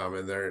now.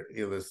 And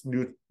there's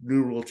new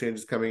rule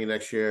changes coming in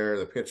next year,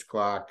 the pitch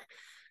clock,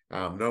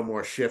 no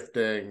more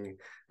shifting.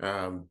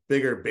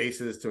 bigger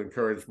bases to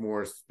encourage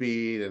more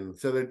speed. And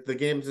so the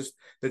game's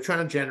they're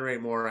trying to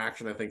generate more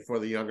action, I think, for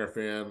the younger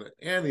fan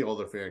and the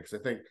older fan. Because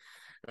I think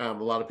a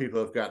lot of people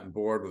have gotten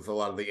bored with a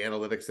lot of the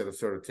analytics that have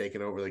sort of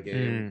taken over the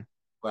game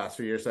last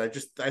few years. So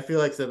I feel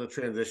like it's in a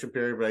transition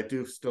period, but I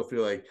do still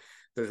feel like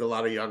there's a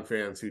lot of young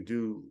fans who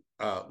do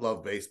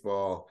love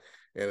baseball,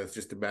 and it's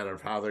just a matter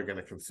of how they're going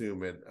to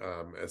consume it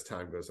as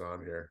time goes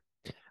on here.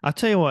 I'll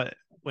tell you what,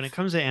 when it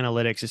comes to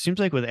analytics, it seems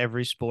like with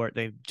every sport,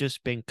 they've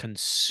just been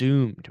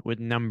consumed with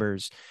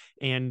numbers,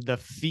 and the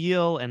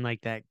feel and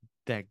like that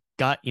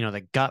gut,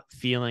 the gut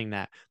feeling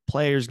that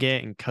players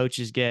get and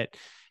coaches get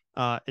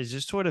is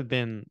just sort of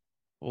been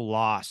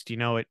lost.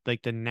 It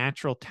like the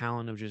natural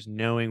talent of just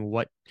knowing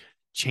what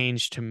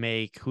change to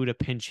make, who to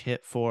pinch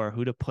hit for,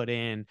 who to put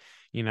in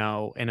in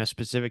a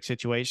specific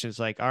situation. It's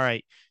like, all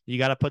right, you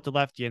got to put the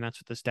lefty in. That's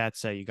what the stats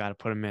say. You got to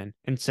put him in,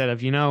 instead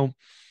of,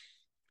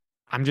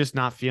 I'm just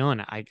not feeling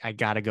it. I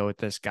got to go with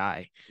this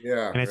guy.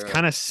 Yeah. And it's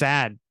kind of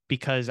sad,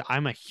 because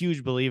I'm a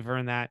huge believer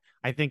in that.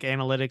 I think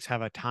analytics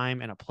have a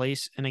time and a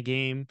place in a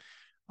game.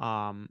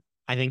 I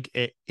think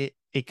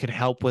it could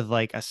help with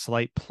like a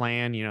slight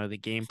plan, the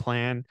game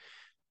plan.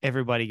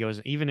 Everybody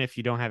goes, even if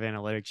you don't have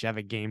analytics, you have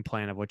a game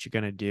plan of what you're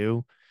going to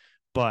do.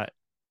 But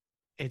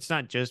it's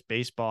not just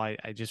baseball.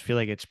 I just feel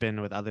like it's been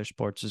with other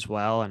sports as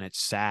well. And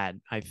it's sad,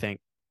 I think,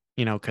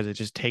 because it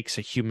just takes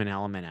a human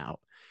element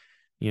out,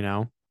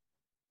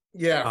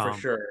 Yeah, for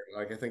sure.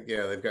 Like I think,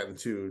 they've gotten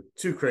too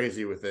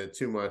crazy with it,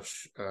 too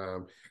much.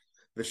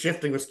 The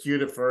shifting was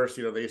cute at first.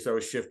 They used to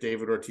always shift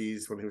David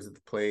Ortiz when he was at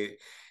the plate,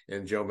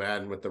 and Joe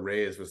Madden with the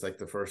Rays was like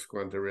the first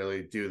one to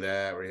really do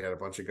that, where he had a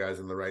bunch of guys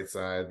on the right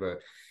side.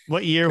 But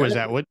what year was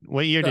that?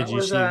 What year did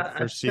you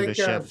first see the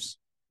shifts?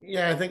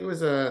 I think it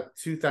was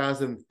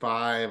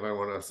 2005. I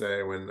want to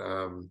say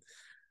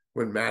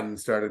when Madden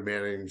started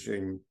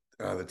managing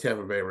the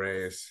Tampa Bay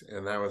Rays,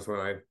 and that was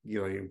when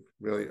you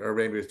really, or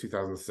maybe it was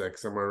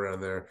 2006, somewhere around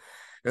there,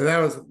 and that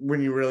was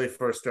when you really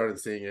first started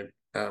seeing it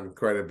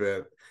quite a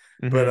bit.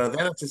 Mm-hmm. But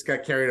then it just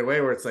got carried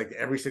away, where it's like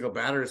every single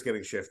batter is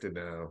getting shifted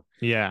now.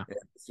 Yeah, and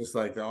it's just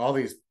like all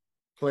these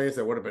plays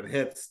that would have been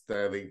hits,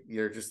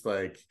 you're just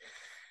like,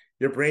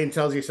 your brain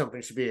tells you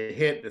something should be a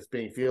hit that's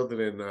being fielded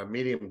in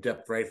medium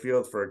depth right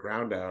field for a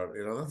ground out.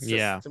 That's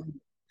just,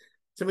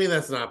 to me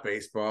that's not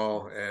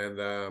baseball,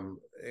 and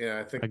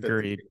I think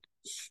agreed.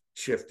 That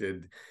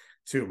shifted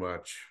too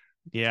much.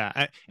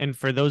 Yeah, and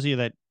for those of you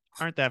that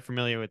aren't that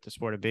familiar with the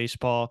sport of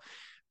baseball,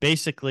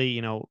 basically,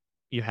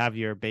 you have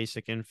your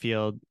basic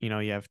infield.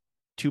 You have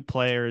two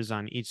players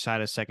on each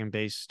side of second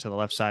base, to the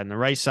left side and the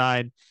right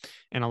side,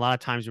 and a lot of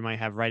times you might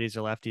have righties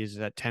or lefties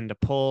that tend to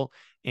pull,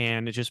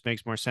 and it just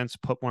makes more sense to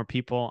put more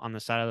people on the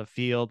side of the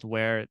field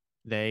where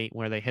they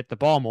hit the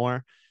ball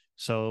more,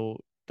 so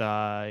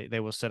they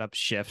will set up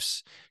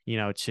shifts,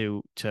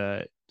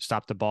 to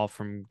stop the ball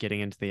from getting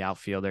into the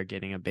outfield or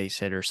getting a base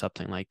hit or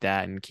something like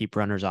that, and keep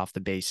runners off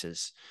the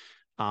bases.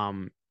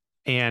 And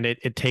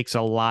it takes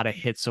a lot of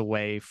hits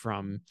away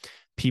from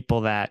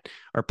people that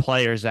are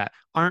players that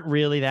aren't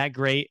really that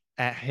great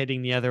at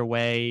hitting the other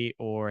way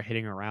or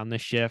hitting around the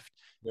shift.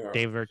 Yeah.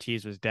 David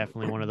Ortiz was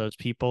definitely one of those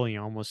people.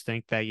 You almost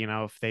think that,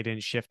 if they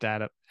didn't shift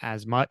at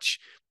as much,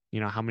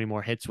 how many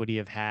more hits would he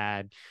have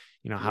had?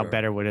 How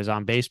better would his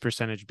on base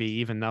percentage be,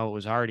 even though it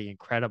was already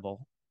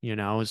incredible?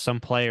 Some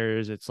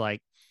players, it's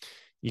like,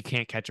 you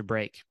can't catch a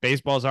break.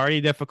 Baseball's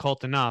already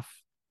difficult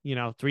enough,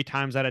 3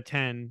 times out of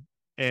 10.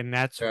 And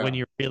that's when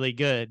you're really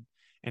good.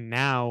 And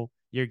now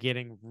you're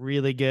getting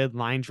really good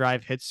line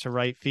drive hits to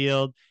right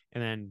field,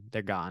 and then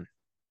they're gone.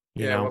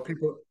 You know?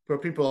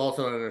 What people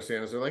also don't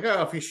understand is they're like,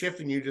 oh, if he's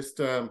shifting, you just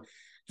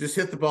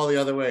hit the ball the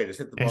other way. Just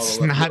hit the ball. It's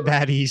not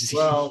that easy.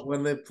 Well,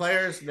 when the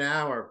players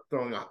now are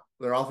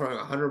they're all throwing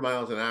 100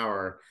 miles an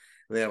hour.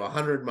 And they have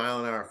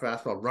 100-mile-an-hour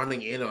fastball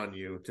running in on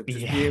you to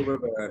just be able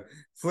to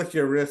flick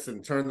your wrist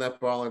and turn that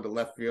ball into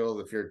left field.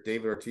 If you're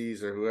David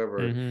Ortiz or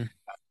whoever,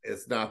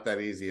 it's not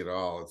that easy at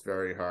all. It's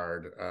very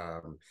hard.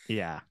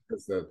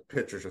 Because the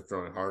pitchers are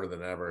throwing harder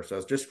than ever. So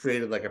it's just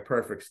created like a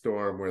perfect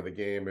storm where the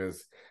game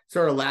is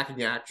sort of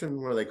lacking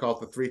action, where they call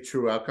it the 3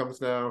 true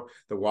outcomes now: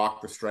 the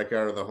walk, the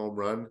strikeout, or the home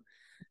run.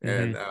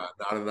 And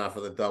not enough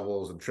of the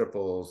doubles and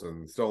triples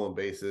and stolen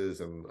bases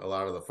and a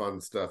lot of the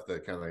fun stuff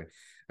that kind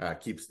of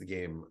keeps the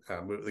game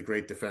the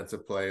great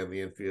defensive play in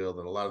the infield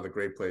and a lot of the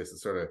great plays that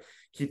sort of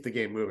keep the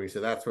game moving. So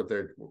that's what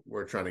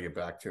we're trying to get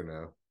back to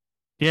now.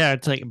 Yeah,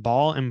 it's like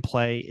ball and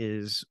play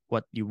is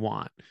what you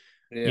want.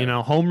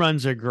 Yeah. Home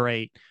runs are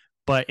great,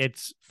 but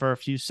it's for a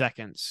few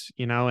seconds,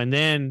 and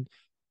then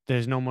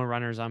there's no more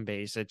runners on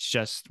base. It's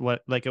just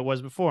like it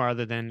was before,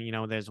 other than,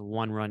 there's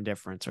 1 run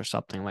difference or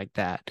something like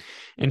that.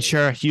 And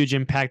sure, a huge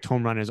impact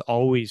home run is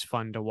always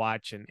fun to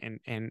watch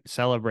and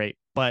celebrate.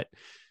 But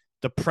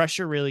the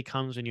pressure really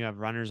comes when you have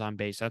runners on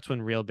base. That's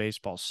when real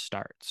baseball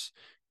starts.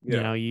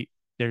 Yeah.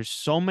 There's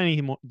so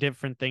many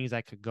different things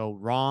that could go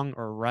wrong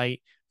or right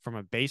from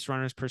a base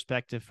runner's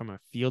perspective, from a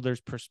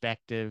fielder's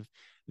perspective,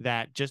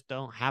 that just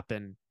don't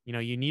happen.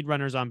 You need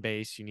runners on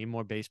base. You need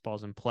more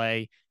baseballs in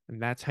play.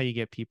 and that's how you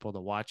get people to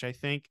watch, I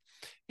think.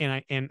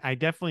 And I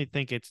definitely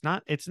think it's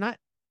not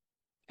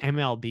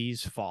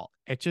MLB's fault.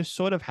 It's just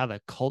sort of how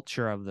the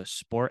culture of the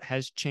sport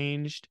has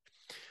changed.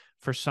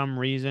 For some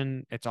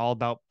reason, it's all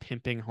about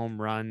pimping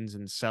home runs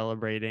and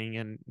celebrating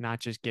and not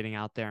just getting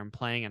out there and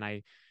playing. And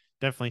I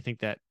definitely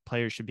think that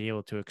players should be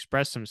able to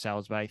express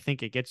themselves, but I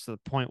think it gets to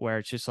the point where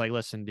it's just like,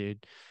 listen,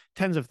 dude,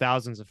 tens of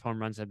thousands of home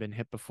runs have been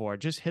hit before.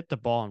 Just hit the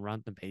ball and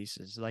run the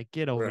bases. Like,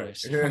 get over Right.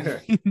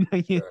 yourself.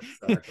 Yeah,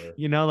 exactly.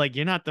 You know, like,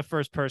 you're not the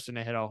first person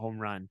to hit a home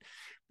run.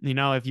 You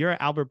know, if you're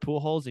Albert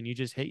Pujols and you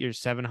just hit your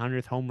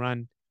 700th home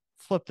run,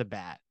 flip the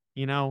bat,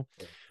 you know.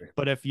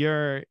 But if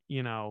you're,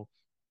 you know,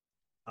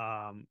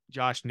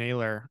 Josh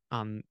Naylor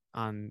on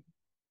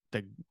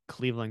the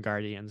Cleveland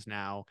Guardians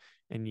now,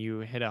 and you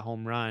hit a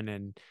home run,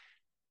 and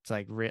it's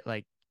like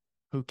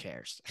who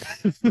cares?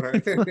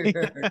 Right. Like,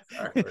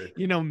 Exactly.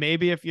 you know,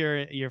 maybe if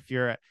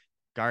you're a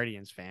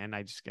Guardians fan,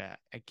 I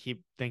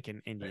keep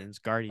thinking Indians,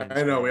 Guardians.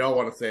 I know fan. we all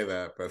want to say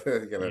that, but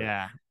you gotta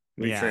Yeah.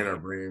 retrain our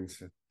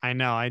brains. I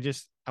know. I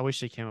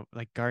wish they came up,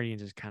 like,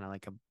 Guardians is kind of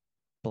like a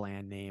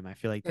bland name. I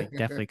feel like they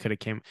definitely could have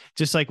came,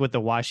 just like with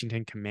the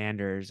Washington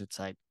Commanders. It's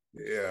like,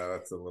 Yeah,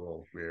 that's a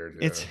little weird.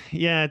 it's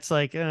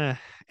like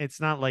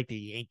it's not like the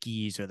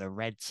Yankees or the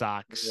Red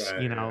Sox,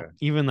 Right, you know, yeah.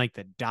 even like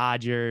the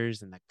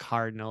Dodgers and the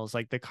Cardinals.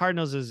 Like the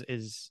Cardinals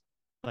is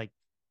like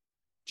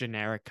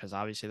generic because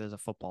obviously there's a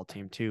football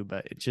team too,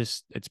 but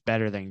it's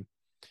better than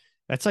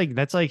that's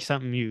like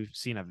something you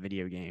see in a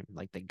video game,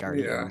 like the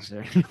Guardians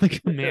or the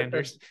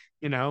Commanders,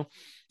 you know.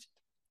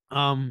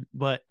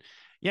 But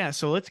yeah,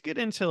 so let's get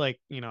into, like,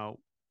 you know,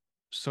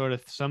 sort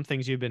of some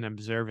things you've been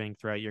observing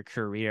throughout your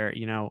career.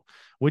 You know,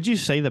 would you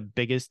say the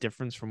biggest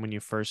difference from when you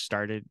first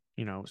started,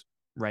 you know,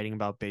 writing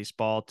about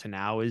baseball to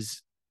now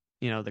is,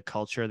 you know, the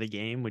culture of the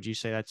game? Would you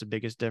say that's the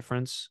biggest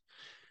difference?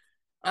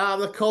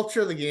 The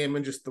culture of the game,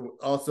 and just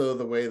also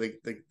the way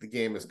the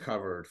game is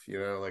covered. You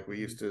know, like we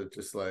used to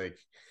just like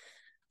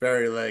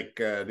very like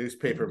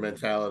newspaper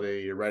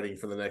mentality. You're writing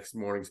for the next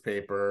morning's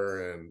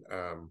paper,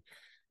 and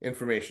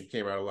information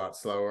came out a lot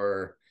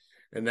slower.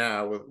 And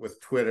now with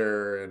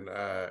Twitter,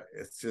 and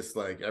it's just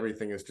like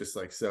everything is just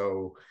like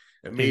so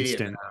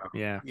immediate Instant.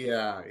 now.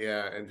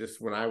 Yeah. And just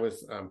when I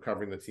was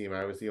covering the team,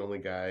 I was the only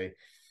guy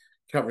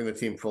covering the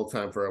team full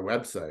time for a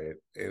website,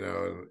 you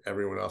know, and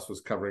everyone else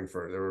was covering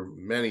there were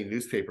many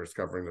newspapers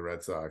covering the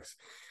Red Sox.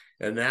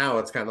 And now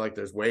it's kind of like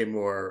there's way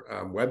more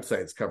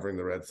websites covering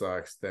the Red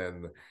Sox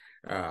than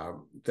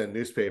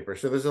newspapers.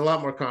 So there's a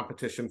lot more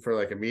competition for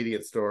like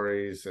immediate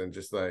stories, and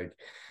just like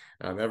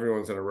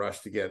everyone's in a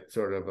rush to get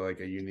sort of like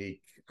a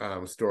unique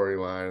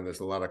storyline. And there's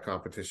a lot of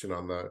competition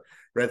on the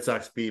Red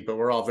Sox beat, but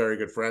we're all very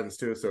good friends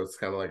too. So it's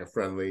kind of like a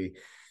friendly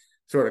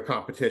sort of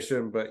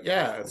competition. But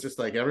yeah, it's just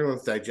like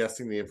everyone's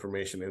digesting the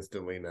information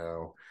instantly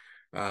now.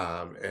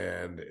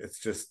 And it's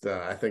just,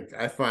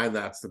 I find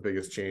that's the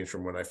biggest change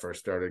from when I first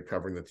started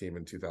covering the team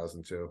in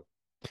 2002.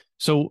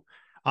 So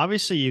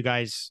obviously you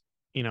guys,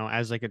 you know,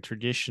 as like a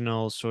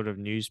traditional sort of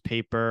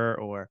newspaper,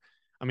 or,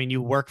 I mean,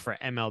 you work for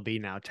MLB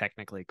now,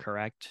 technically,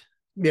 correct?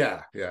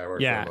 Yeah. I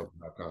work Yeah. for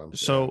MLB.com.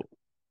 So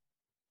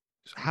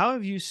how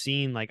have you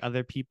seen like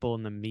other people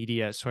in the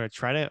media sort of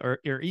try to,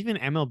 or even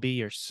MLB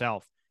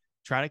yourself,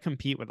 try to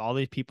compete with all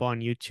these people on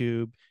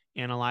YouTube,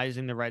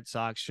 analyzing the Red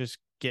Sox, just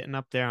getting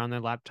up there on their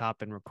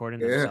laptop and recording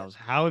themselves?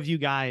 How have you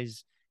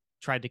guys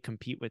tried to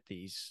compete with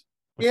these?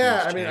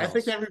 I mean, I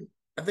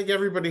think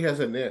everybody has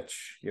a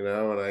niche, you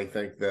know, and I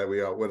think that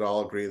we would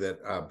all agree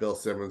that Bill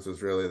Simmons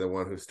was really the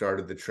one who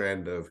started the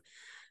trend of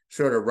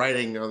sort of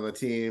writing on the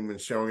team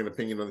and showing an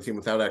opinion on the team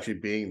without actually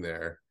being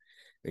there,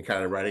 and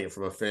kind of writing it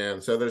from a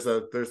fan. So there's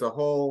a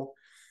whole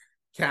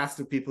cast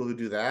of people who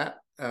do that,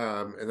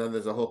 and then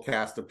there's a whole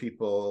cast of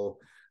people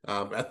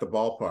at the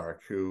ballpark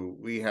who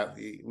we have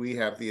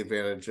the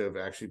advantage of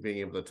actually being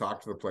able to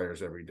talk to the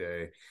players every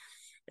day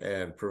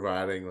and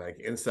providing like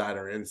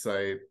insider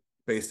insight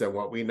based on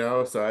what we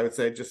know. So I would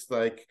say just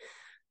like,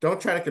 don't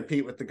try to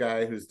compete with the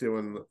guy who's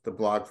doing the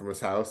blog from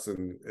his house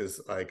and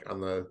is like on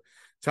the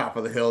top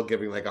of the hill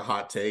giving like a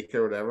hot take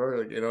or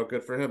whatever. You know,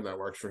 good for him, that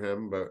works for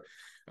him. But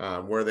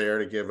we're there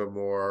to give a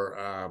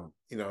more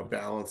you know,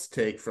 balanced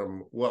take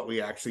from what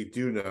we actually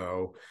do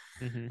know,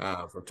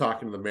 from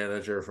talking to the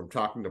manager, from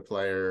talking to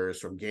players,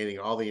 from gaining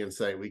all the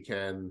insight we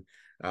can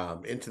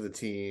into the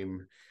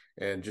team,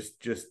 and just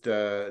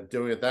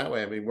doing it that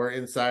way. I mean, we're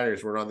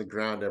insiders. We're on the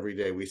ground every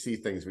day. We see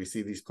things. We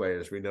see these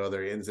players. We know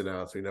their ins and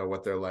outs. We know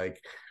what they're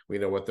like. We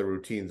know what their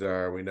routines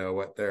are. We know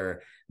what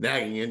their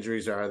nagging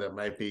injuries are that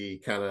might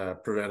be kind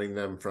of preventing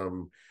them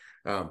from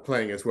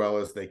playing as well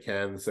as they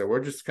can. So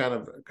we're just kind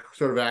of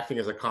sort of acting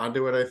as a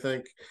conduit, I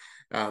think,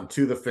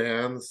 to the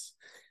fans,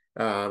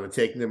 and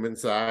taking them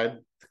inside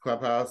the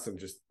clubhouse and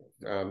just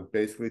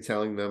basically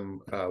telling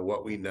them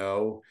what we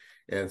know,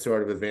 and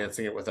sort of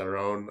advancing it with our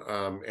own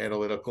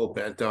analytical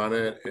bent on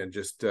it, and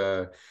just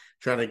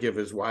trying to give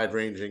as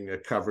wide-ranging a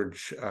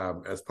coverage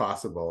as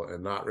possible,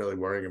 and not really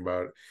worrying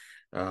about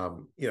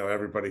you know,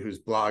 everybody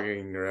who's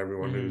blogging or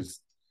everyone who's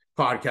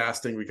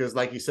podcasting, because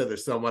like you said,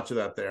 there's so much of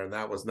that there, and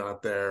that was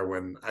not there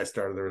when I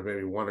started. There was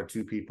maybe one or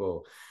two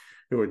people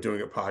who were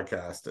doing a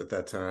podcast at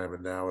that time,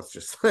 and now it's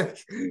just like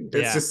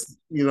Yeah. just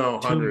 2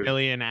 100.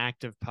 million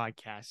active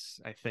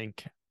podcasts, I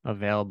think,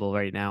 available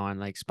right now on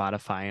like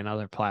Spotify and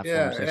other Yeah,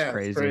 platforms. It's yeah,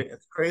 crazy.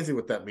 it's crazy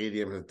what that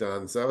medium has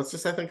done. So it's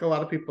just, I think a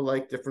lot of people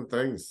like different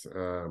things.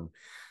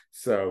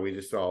 So we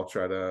just all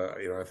try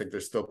to, I think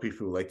there's still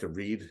people who like to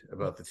read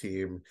about the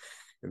team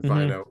and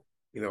find out,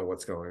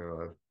 what's going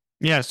on.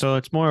 Yeah, so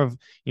it's more of,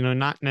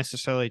 not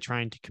necessarily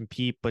trying to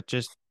compete, but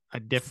just a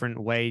different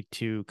way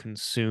to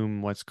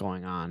consume what's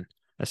going on,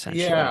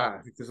 essentially. Yeah,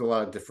 I think there's a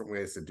lot of different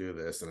ways to do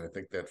this, and I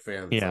think that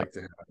fans like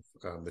to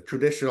have the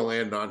traditional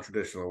and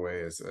non-traditional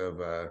ways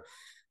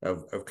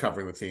of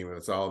covering the team, and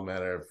it's all a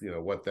matter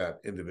of what that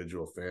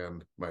individual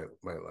fan might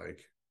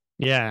like.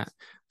 Yeah.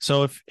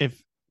 So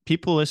if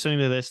people listening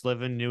to this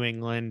live in New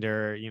England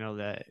or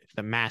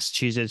the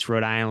Massachusetts,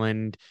 Rhode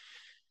Island,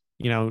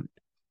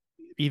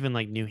 even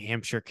like New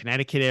Hampshire,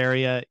 Connecticut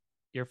area,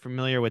 you're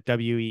familiar with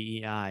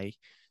WEEI.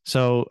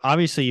 So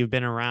obviously you've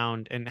been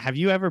around, and have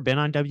you ever been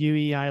on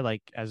WEEI?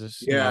 Like as a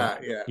yeah.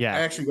 Yeah.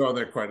 I actually go on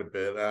there quite a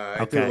bit.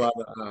 I do a lot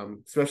of,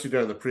 especially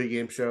during the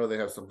pregame show. They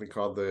have something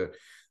called the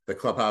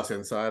Clubhouse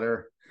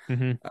Insider,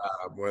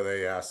 where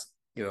they ask,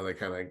 they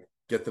kind of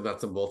get the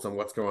nuts and bolts on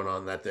what's going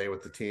on that day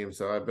with the team.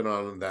 So I've been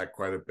on that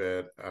quite a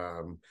bit.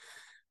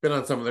 Been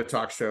on some of their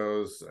talk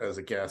shows as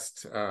a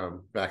guest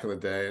back in the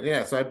day,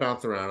 and so I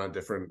bounce around on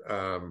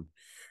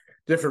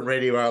different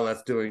radio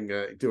outlets doing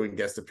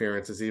guest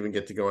appearances. Even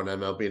get to go on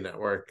MLB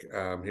Network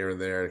here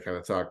and there and kind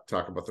of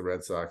talk about the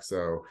Red Sox.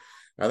 So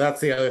that's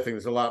the other thing.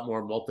 There's a lot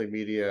more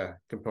multimedia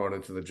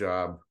component to the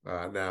job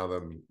now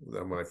than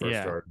when I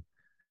first started.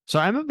 So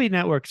MLB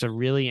Network's a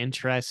really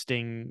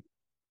interesting,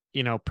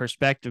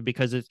 perspective,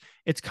 because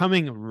it's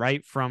coming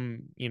right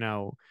from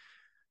MLB.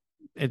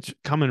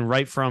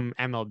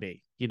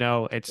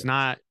 It's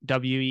not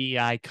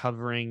WEI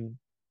covering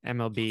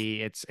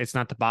MLB. It's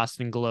not the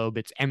Boston Globe.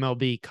 It's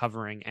MLB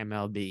covering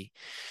MLB.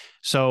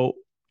 So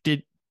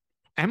did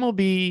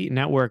MLB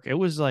Network? It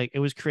was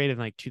created in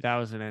like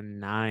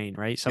 2009,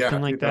 right?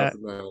 Something like that.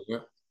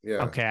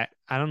 Yeah. Okay,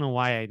 I don't know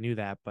why I knew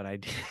that, but I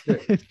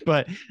did.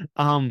 But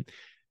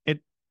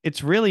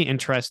it's really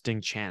interesting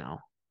channel.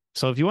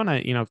 So if you want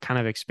to, kind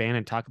of expand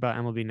and talk about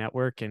MLB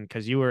Network, and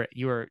because you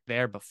were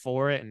there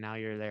before it and now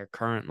you're there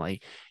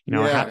currently,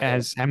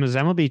 has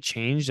MLB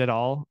changed at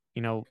all,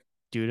 due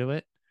to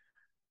it?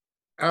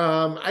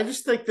 I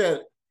just think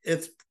that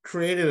it's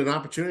created an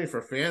opportunity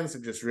for fans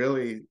to just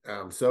really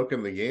soak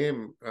in the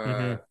game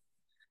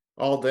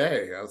all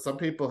day. Some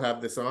people have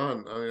this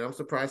on. I mean, I'm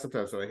surprised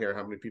sometimes when I hear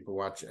how many people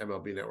watch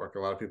MLB Network. A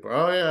lot of people,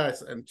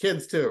 and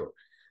kids too.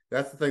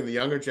 That's the thing. The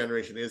younger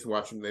generation is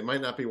watching. They might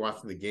not be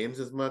watching the games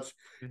as much,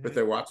 but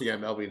they're watching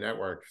MLB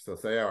Network. So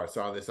say, I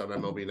saw this on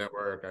MLB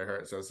Network. I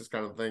heard. So it's this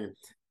kind of thing.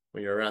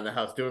 When you're around the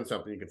house doing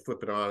something, you can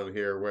flip it on and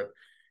hear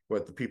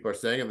what the people are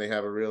saying. And they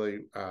have a really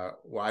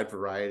wide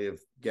variety of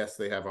guests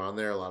they have on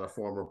there. A lot of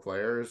former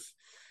players,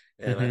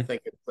 and I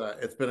think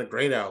it's been a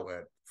great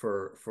outlet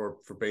for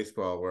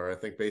baseball, where I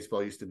think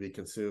baseball used to be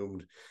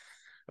consumed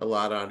a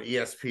lot on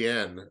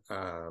ESPN.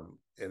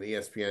 And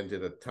ESPN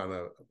did a ton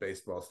of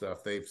baseball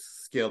stuff. They've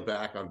scaled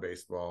back on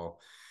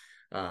baseball,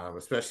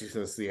 especially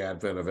since the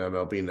advent of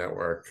MLB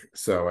Network.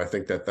 So I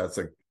think that's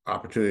an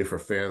opportunity for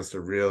fans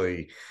to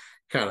really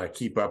kind of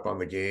keep up on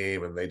the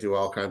game, and they do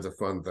all kinds of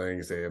fun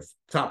things. They have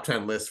top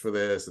 10 lists for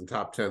this and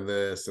top 10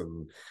 this,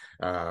 and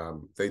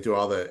they do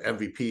all the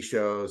MVP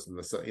shows, and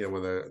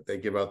when they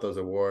give out those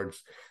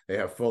awards, they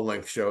have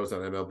full-length shows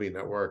on MLB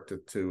Network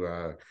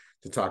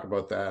to talk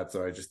about that.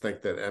 So I just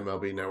think that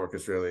MLB Network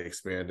has really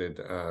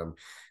expanded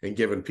and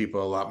given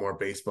people a lot more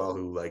baseball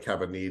who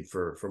have a need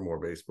for more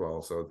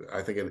baseball. So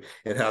I think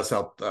it has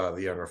helped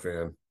the younger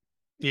fan.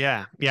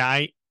 Yeah.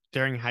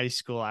 During high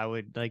school, I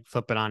would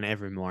flip it on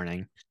every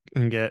morning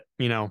and get,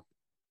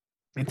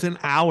 it's an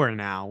hour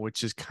now,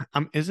 which is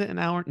it an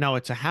hour? No,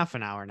 it's a half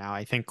an hour now.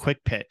 I think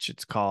Quick Pitch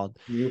it's called.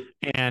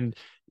 And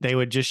they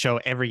would just show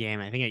every game.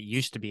 I think it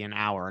used to be an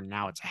hour, and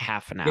now it's a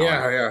half an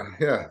hour.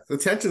 Yeah. The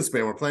attention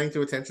span. We're playing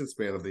to attention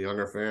span of the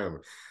younger fan.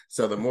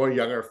 So the more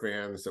younger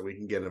fans that we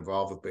can get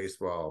involved with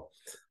baseball,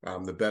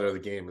 the better the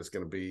game is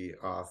going to be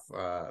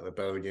the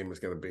better the game is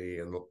going to be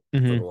for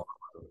the long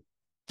run.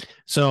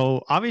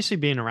 So obviously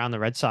being around the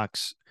Red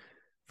Sox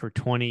for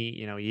 20,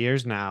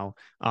 years now,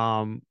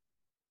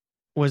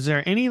 was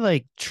there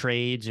any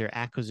trades or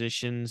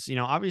acquisitions?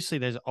 Obviously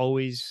there's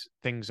always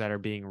things that are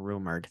being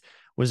rumored.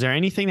 Was there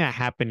anything that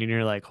happened and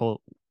you're like,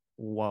 oh,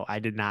 whoa, I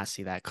did not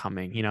see that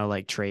coming,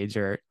 trades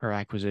or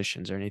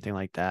acquisitions or anything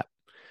like that?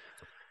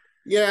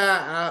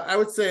 Yeah, I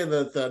would say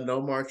that the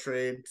Nomar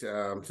trade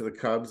to the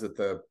Cubs at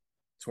the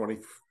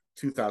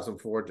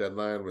 2004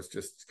 deadline was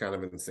just kind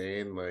of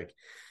insane.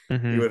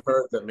 You had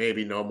heard that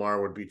maybe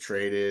Nomar would be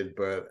traded,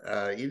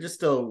 but you just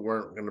still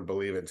weren't going to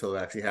believe it until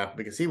it actually happened,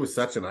 because he was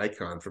such an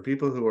icon for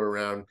people who were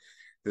around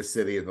the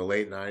city in the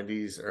late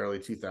 90s, early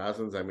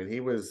 2000s. I mean,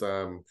 he was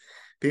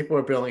people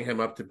were building him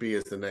up to be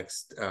as the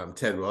next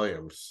Ted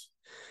Williams.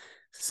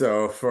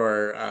 So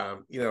for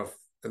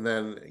and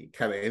then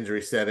kind of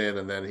injury set in,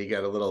 and then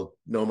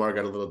Nomar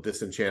got a little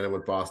disenchanted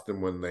with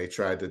Boston when they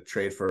tried to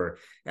trade for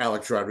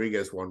Alex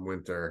Rodriguez one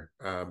winter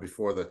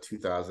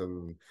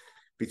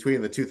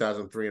between the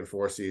 2003 and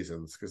 4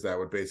 seasons, because that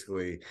would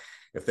basically,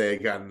 if they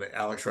had gotten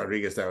Alex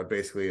Rodriguez, that would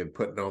basically have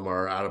put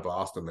Nomar out of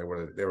Boston. They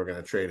were going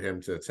to trade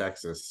him to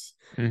Texas,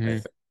 I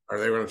think, or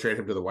they were going to trade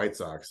him to the White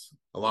Sox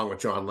along with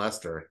John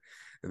Lester,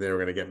 and they were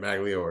going to get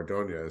Maglio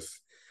Ordonez.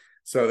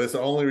 So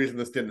the only reason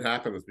this didn't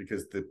happen was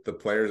because the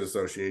Players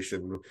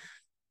Association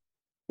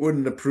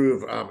wouldn't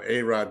approve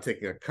A-Rod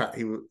taking a cut.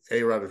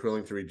 A-Rod was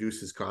willing to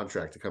reduce his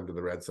contract to come to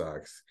the Red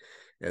Sox,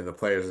 and the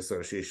Players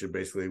Association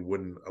basically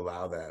wouldn't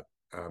allow that.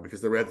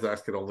 Because the Red Sox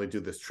could only do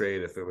this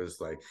trade if it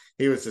was like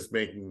he was just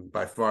making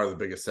by far the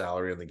biggest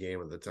salary in the game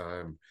at the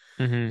time.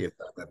 He had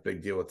that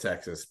big deal with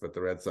Texas, but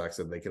the Red Sox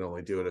said they can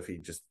only do it if he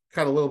just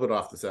cut a little bit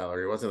off the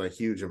salary. It wasn't a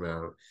huge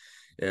amount,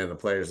 and the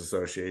Players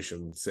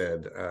Association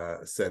said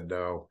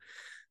no.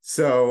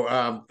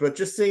 So, but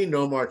just seeing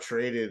Nomar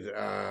traded,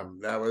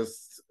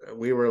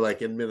 we were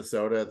like in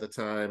Minnesota at the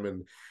time,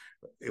 and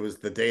it was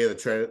the day of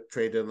the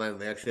trade deadline. And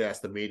they actually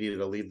asked the media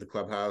to leave the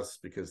clubhouse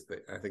because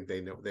I think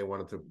they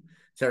wanted to.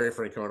 Terry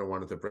Francona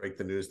wanted to break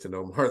the news to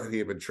Nomar that he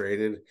had been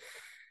traded.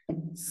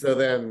 So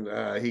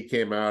then he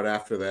came out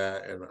after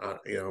that,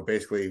 and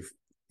basically,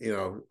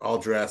 all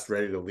dressed,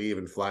 ready to leave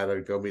and fly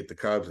to go meet the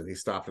Cubs. And he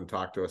stopped and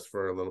talked to us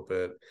for a little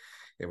bit,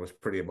 and was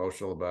pretty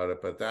emotional about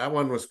it. But that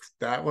one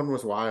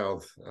was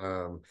wild,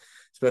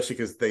 especially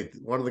because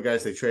one of the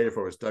guys they traded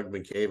for was Doug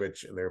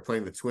Mientkiewicz, and they were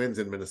playing the Twins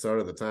in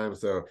Minnesota at the time.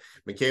 So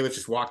Mientkiewicz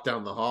just walked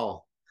down the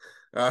hall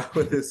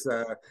with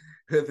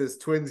his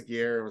Twins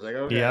gear and was like,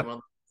 "Okay, I'm on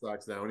the Red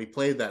Sox now." And he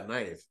played that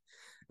night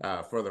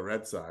for the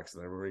Red Sox,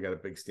 and I remember he got a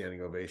big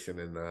standing ovation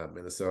in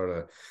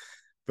Minnesota.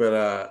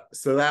 But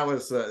so that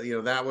was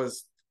that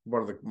was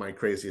one of my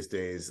craziest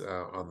days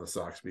on the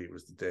Sox beat,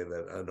 was the day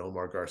that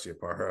Nomar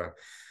Garciaparra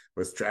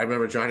was. I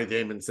remember Johnny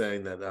Damon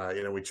saying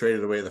that we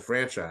traded away the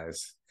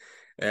franchise,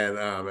 and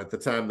at the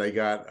time they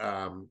got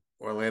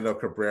Orlando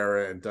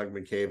Cabrera and Doug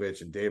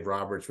Mientkiewicz and Dave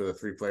Roberts were the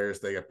 3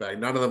 players they got back.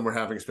 None of them were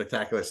having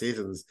spectacular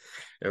seasons.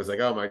 It was like,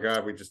 oh my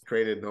God, we just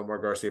traded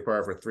Nomar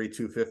Garciaparra for 3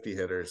 250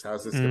 hitters.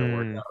 How's this going to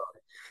work out?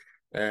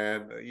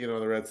 And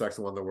the Red Sox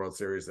won the World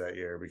Series that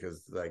year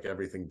because like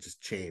everything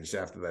just changed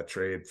after that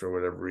trade for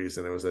whatever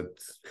reason. It was the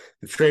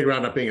trade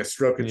wound up being a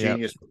stroke of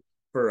genius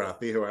for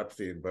Theo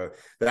Epstein, but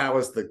that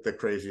was the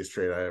craziest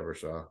trade I ever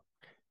saw.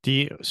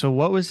 So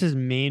what was his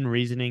main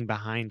reasoning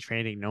behind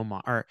trading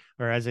Nomar,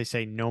 or as they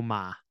say,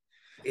 Nomar?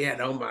 Yeah,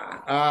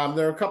 Nomar.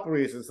 There are a couple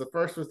reasons. The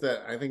first was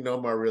that I think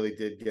Nomar really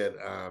did get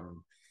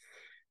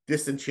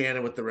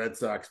disenchanted with the Red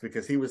Sox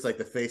because he was like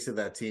the face of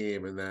that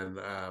team, and then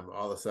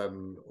all of a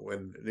sudden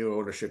when new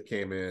ownership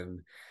came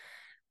in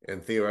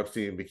and Theo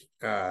Epstein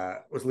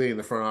was leading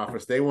the front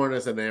office, they weren't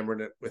as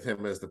enamored with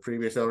him as the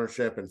previous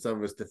ownership, and some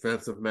of his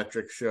defensive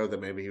metrics showed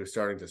that maybe he was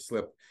starting to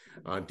slip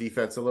on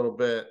defense a little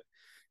bit,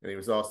 and he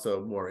was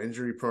also more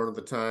injury prone at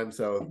the time.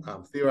 So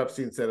Theo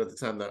Epstein said at the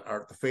time that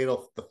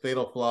the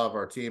fatal flaw of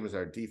our team is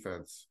our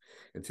defense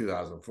in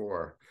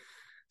 2004.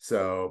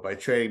 So by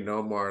trading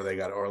Nomar, they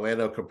got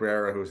Orlando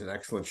Cabrera, who was an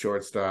excellent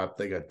shortstop.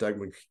 They got Doug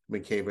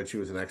Mientkiewicz, who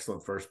was an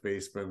excellent first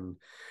baseman.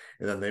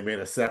 And then they made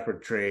a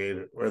separate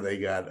trade where they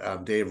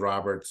got Dave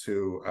Roberts,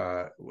 who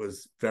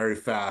was very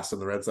fast,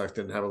 and the Red Sox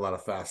didn't have a lot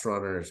of fast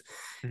runners.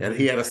 And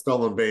he had a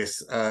stolen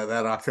base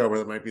that October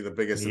that might be the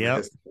biggest in the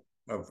history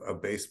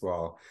of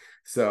baseball.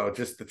 So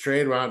just the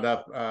trade wound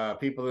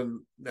up. People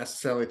didn't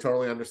necessarily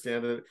totally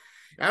understand it.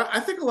 I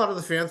think a lot of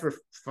the fans were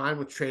fine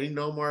with trading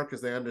Nomar because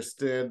they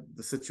understood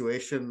the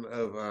situation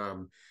of,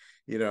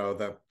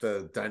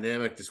 the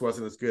dynamic just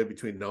wasn't as good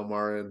between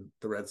Nomar and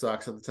the Red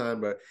Sox at the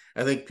time. But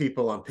I think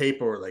people on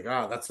paper were like,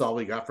 that's all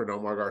we got for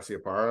Nomar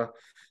Garciaparra.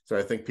 So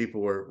I think people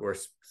were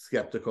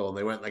skeptical, and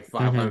they went like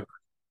 500.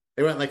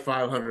 They went like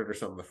 500 or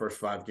something the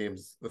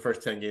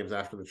first 10 games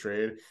after the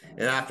trade,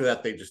 and after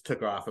that they just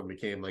took off and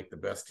became like the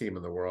best team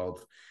in the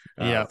world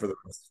for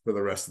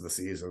the rest of the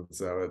season.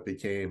 So it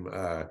became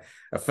a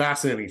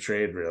fascinating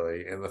trade,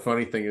 really. And the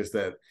funny thing is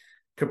that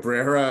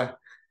Cabrera,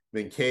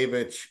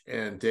 Mientkiewicz,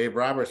 and Dave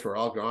Roberts were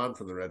all gone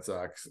from the Red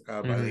Sox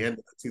by the end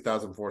of the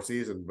 2004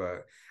 season.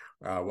 But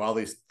while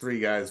these 3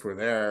 guys were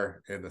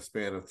there in the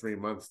span of 3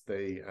 months,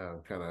 they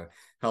kind of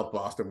helped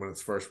Boston win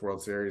its first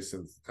World Series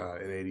in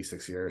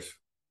 86 years.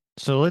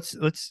 So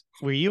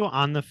were you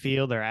on the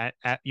field or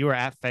you were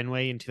at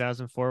Fenway in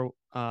 2004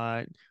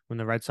 when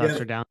the Red Sox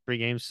were down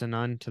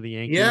 3-0 to the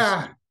Yankees?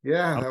 Yeah,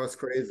 that was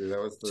crazy. That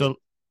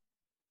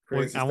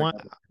was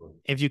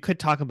if you could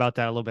talk about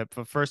that a little bit,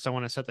 but first I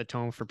want to set the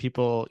tone for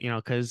people,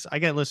 because I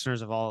get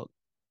listeners of all,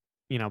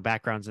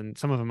 backgrounds, and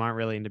some of them aren't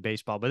really into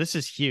baseball, but this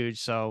is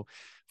huge. So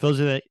for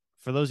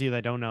those of you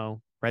that don't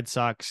know, Red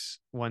Sox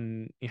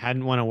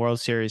hadn't won a World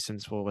Series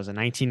since, what was it,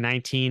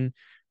 1919?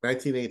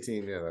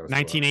 1918, yeah. That was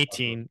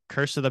 1918,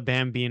 Curse of the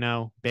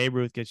Bambino. Babe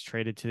Ruth gets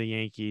traded to the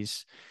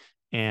Yankees,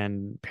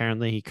 and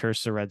apparently he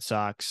cursed the Red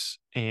Sox,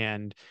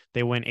 and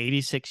they went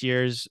 86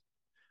 years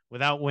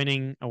without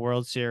winning a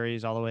World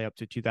Series all the way up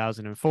to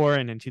 2004.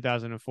 And in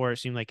 2004, it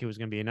seemed like it was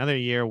going to be another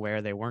year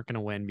where they weren't going to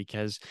win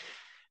because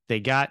they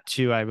got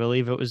to, I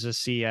believe it was a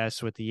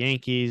CS with the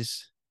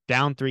Yankees,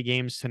 down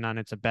 3-0.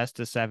 It's a best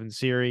of 7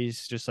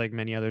 series, just like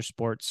many other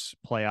sports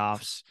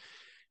playoffs.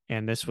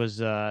 And this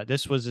was a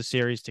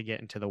series to get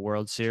into the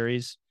World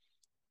Series,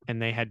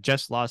 and they had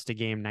just lost a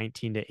game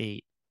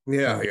 19-8.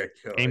 Yeah, in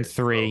game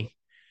 3.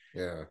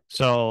 Yeah.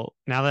 So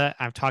now that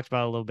I've talked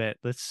about it a little bit,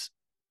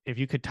 if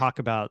you could talk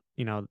about,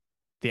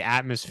 the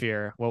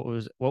atmosphere, what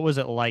was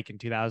it like in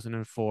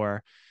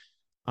 2004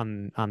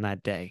 on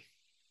that day?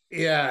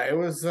 Yeah, it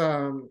was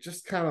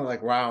just kind of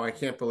like, wow, I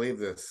can't believe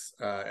this.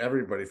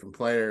 Everybody from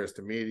players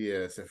to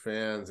media to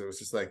fans, it was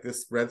just like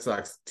this Red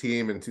Sox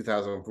team in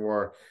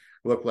 2004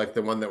 looked like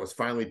the one that was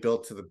finally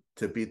built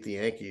to beat the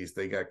Yankees.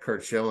 They got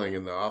Curt Schilling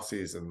in the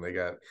offseason. They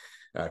got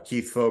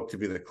Keith Foulke to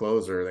be the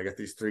closer. They got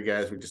these 3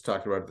 guys we just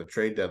talked about at the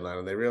trade deadline,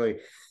 and they really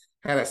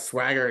had a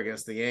swagger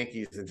against the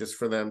Yankees. And just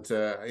for them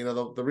to,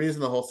 the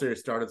reason the whole series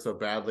started so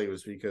badly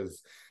was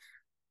because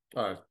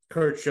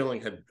Curt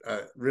Schilling had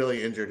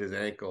really injured his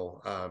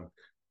ankle,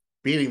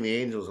 beating the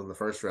Angels in the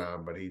first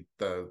round, but he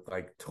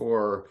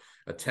tore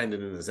a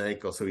tendon in his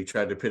ankle, so he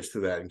tried to pitch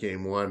through that in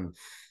game 1,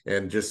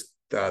 and just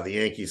the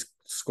Yankees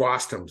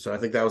squashed him. So I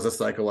think that was a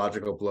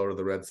psychological blow to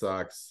the Red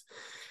Sox.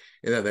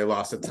 And then they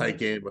lost a tight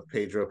game with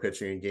Pedro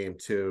pitching in game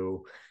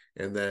 2.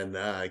 And then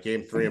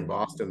game 3 in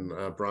Boston,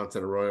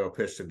 Bronson Arroyo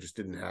pitched and just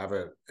didn't have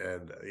it.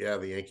 And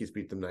the Yankees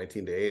beat them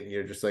 19-8. And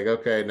you're just like,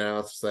 okay, now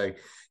it's just like,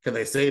 can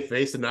they save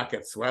face and not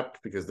get swept?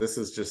 Because this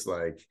is just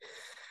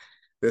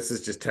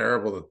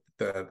terrible.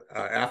 That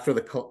after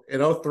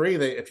in 03,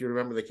 if you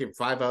remember, they came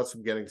 5 outs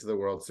from getting to the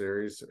World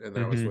Series. And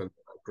that was when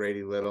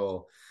Grady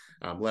Little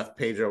left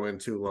Pedro in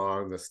too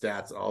long. The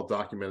stats all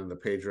documented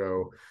that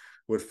Pedro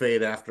would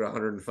fade after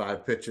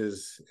 105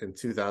 pitches in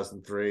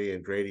 2003,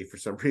 and Grady, for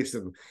some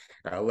reason,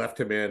 left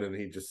him in, and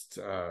he just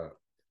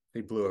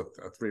he blew a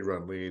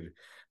 3-run lead.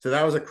 So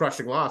that was a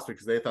crushing loss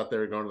because they thought they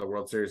were going to the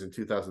World Series in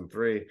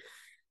 2003,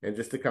 and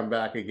just to come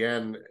back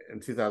again in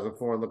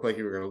 2004 and look like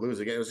you were going to lose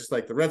again, it was just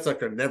like the Red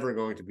Sox are never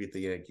going to beat the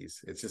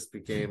Yankees. It just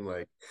became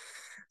like.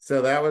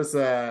 So that was,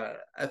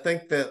 I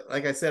think that,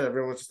 like I said,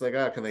 everyone was just like,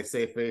 oh, can they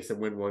save face and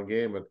win one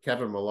game? But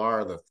Kevin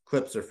Millar, the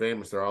clips are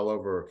famous. They're all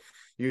over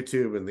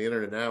YouTube and the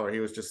internet now, where he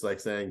was just like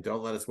saying,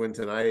 don't let us win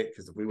tonight,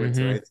 because if we win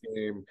tonight's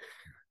game,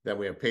 then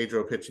we have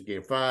Pedro pitching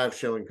game 5,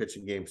 Schilling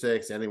pitching game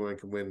 6. Anyone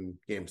can win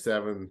game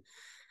 7.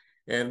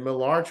 And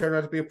Millar turned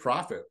out to be a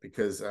prophet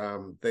because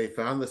they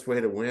found this way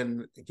to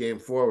win game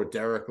 4 with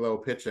Derek Lowe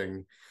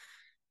pitching.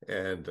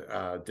 And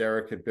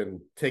Derek had been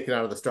taken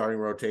out of the starting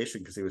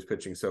rotation because he was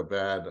pitching so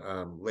bad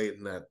late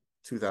in that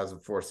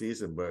 2004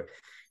 season, but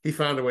he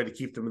found a way to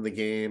keep them in the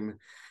game.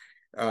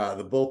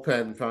 The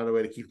bullpen found a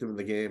way to keep them in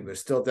the game. They're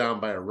still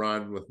down by a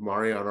run with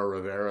Mariano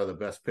Rivera, the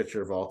best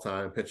pitcher of all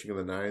time, pitching in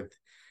the 9th.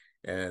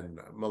 And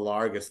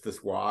Millar gets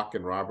this walk,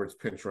 and Roberts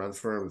pinch runs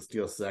for him and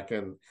steals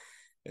second.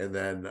 And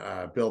then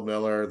Bill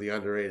Miller, the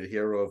underrated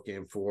hero of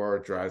game 4,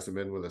 drives him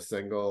in with a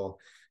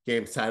single.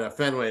 Game's tied up.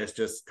 Fenway has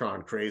just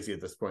gone crazy at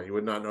this point. You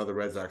would not know the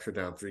Red Sox are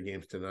down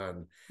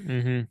 3-0.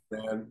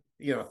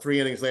 And 3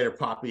 innings later,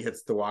 Poppy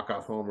hits the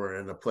walk-off homer,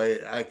 and the play.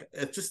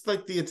 It's just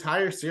like the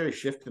entire series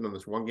shifted on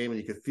this one game, and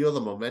you could feel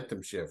the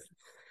momentum shift.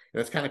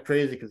 And it's kind of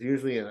crazy because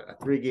usually in a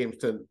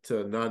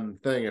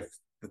 3-0 thing, if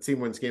the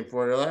team wins game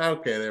 4, they're like,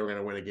 okay, they were going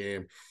to win a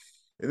game.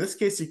 In this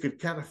case, you could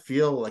kind of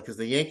feel like, because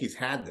the Yankees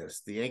had this,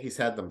 the Yankees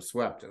had them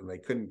swept, and they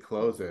couldn't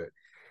close it.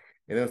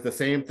 And it was the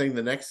same thing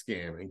the next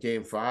game. In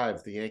game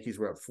 5, the Yankees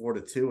were up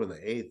 4-2 in the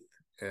 8th.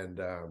 And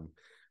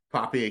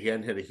Poppy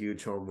again hit a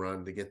huge home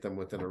run to get them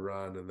within a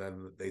run. And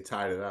then they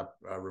tied it up.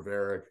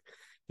 Rivera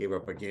gave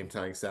up a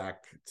game-tying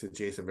sack to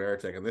Jason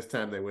Varitek. And this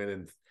time they win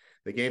in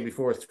the game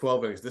before was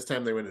 12 innings. This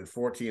time they win in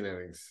 14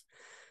 innings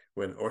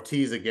when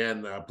Ortiz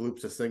again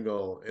bloops a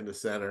single into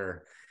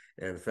center.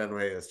 And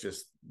Fenway is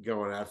just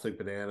going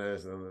absolutely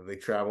bananas. And then they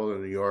travel to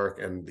New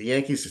York. And the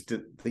Yankees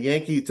to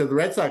the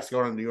Red Sox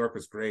going to New York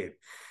was great.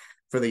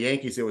 For the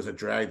Yankees, it was a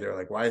drag. They're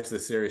like, why is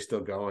this series still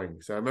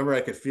going? So I remember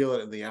I could feel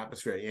it in the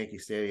atmosphere at Yankee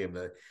Stadium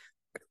that,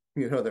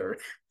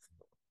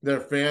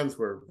 their fans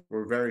were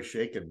very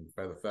shaken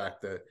by the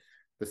fact that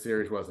the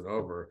series wasn't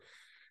over.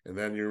 And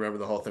then you remember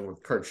the whole thing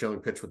with Curt Schilling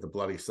pitch with the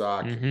bloody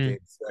sock in game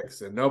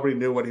 6, and nobody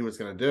knew what he was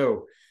going to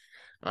do.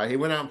 He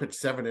went out and pitched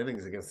 7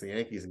 innings against the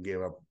Yankees and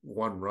gave up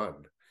 1 run.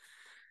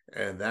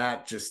 And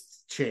that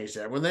just changed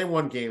that. When they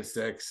won game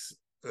 6,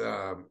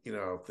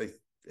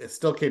 it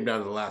still came down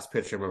to the last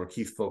pitch. I remember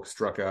Keith Foulke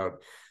struck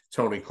out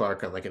Tony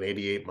Clark on like an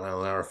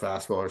 88-mile-an-hour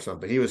fastball or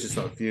something. He was just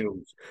on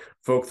fumes.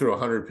 Foulke threw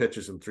 100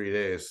 pitches in 3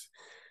 days.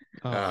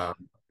 And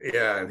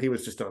he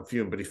was just on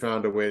fume, but he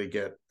found a way to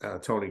get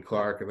Tony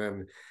Clark. And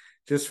then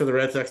just for the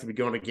Red Sox to be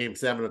going to game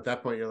 7 at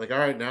that point, you're like, all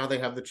right, now they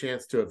have the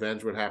chance to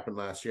avenge what happened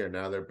last year.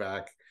 Now they're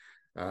back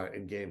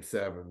in game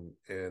 7.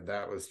 And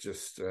that was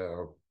just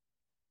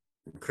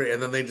crazy.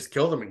 And then they just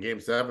killed him in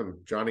game 7.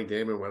 Johnny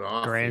Damon went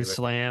off. Grand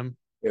slam.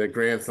 He hit a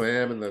grand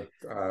slam in the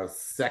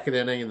 2nd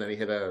inning, and then he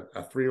hit a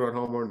 3-run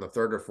homer in the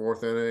 3rd or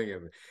 4th inning.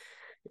 And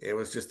it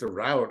was just a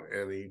rout,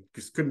 and he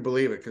just couldn't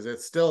believe it because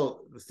it's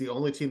the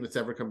only team that's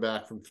ever come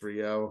back from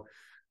 3-0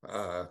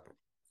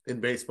 in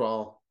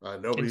baseball.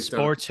 Nobody's in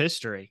sports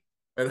history.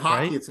 In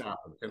hockey, right? it's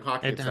happened. In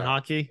hockey, In it's happened.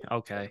 hockey,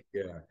 okay.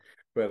 Yeah,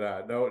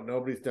 but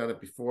nobody's done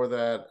it before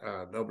that.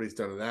 Nobody's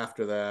done it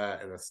after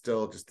that, and it's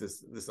still just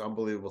this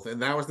unbelievable thing.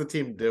 And that was the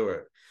team to do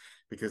it,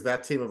 because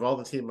that team, of all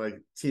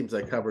the teams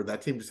I covered,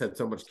 that team just had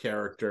so much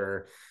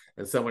character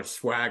and so much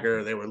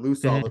swagger. They were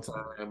loose all the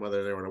time,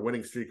 whether they were in a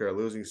winning streak or a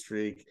losing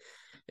streak.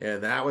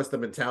 And that was the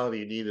mentality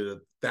you needed at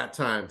that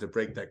time to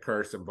break that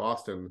curse in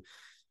Boston.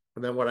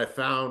 And then what I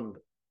found,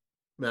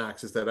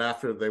 Max, is that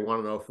after they won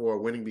in 2004,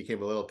 winning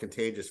became a little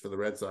contagious for the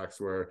Red Sox,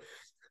 where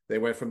they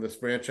went from this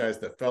franchise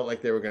that felt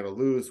like they were going to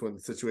lose when the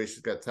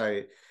situations got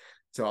tight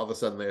to all of a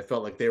sudden they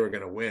felt like they were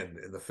going to win.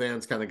 And the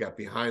fans kind of got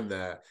behind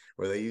that,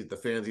 where the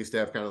fans used to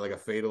have kind of like a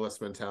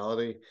fatalist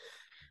mentality,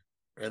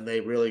 and they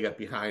really got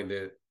behind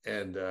it.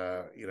 And,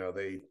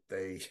 they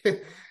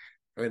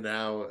and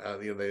now,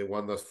 they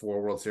won those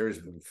 4 World Series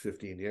in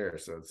 15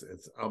 years. So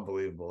it's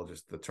unbelievable,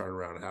 just the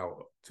turnaround,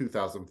 how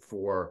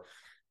 2004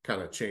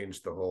 kind of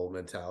changed the whole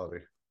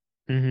mentality.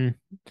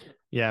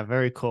 Yeah,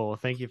 very cool.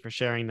 Thank you for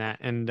sharing that.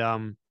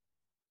 And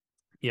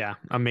yeah,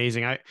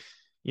 amazing.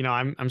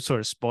 I'm sort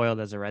of spoiled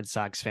as a Red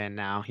Sox fan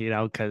now,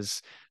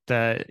 because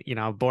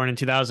born in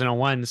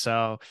 2001,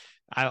 so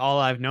all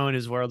I've known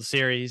is World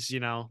Series,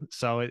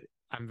 so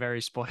I'm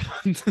very spoiled.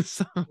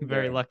 So I'm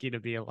very lucky to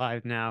be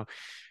alive now,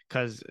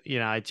 because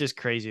it's just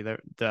crazy.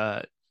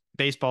 The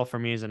baseball for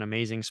me is an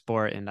amazing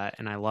sport, and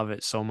I love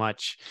it so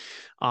much.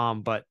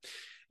 But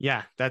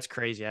yeah, that's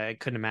crazy. I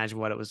couldn't imagine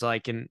what it was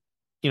like. And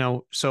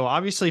so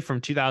obviously from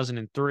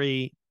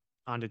 2003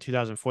 on to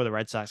 2004, the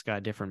Red Sox got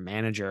a different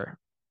manager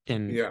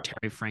in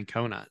Terry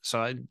Francona.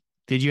 So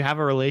did you have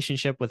a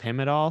relationship with him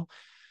at all?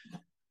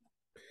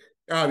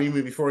 You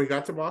mean before he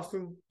got to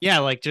Boston? Yeah,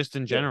 like just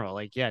in general.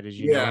 Like, did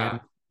you know him?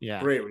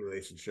 Yeah. Great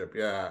relationship.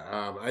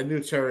 Yeah. I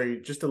knew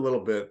Terry just a little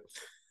bit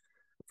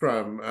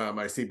from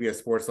my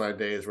CBS Sportsline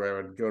days, where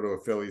I would go to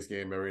a Phillies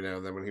game every now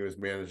and then when he was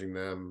managing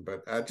them.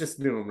 But I just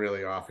knew him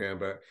really offhand.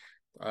 But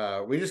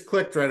we just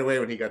clicked right away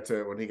when he got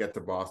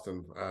to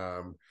Boston.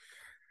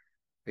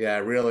 I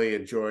really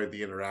enjoyed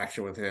the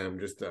interaction with him.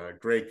 Just a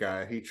great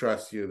guy. He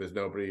trusts you. There's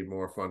nobody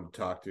more fun to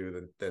talk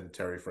to than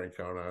Terry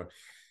Francona.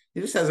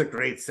 He just has a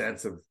great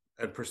sense of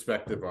and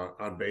perspective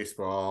on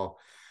baseball,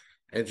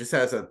 and just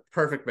has a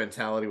perfect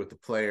mentality with the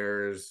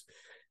players.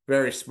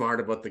 Very smart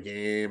about the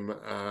game.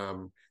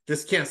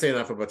 Just can't say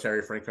enough about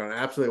Terry Francona.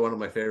 Absolutely one of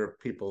my favorite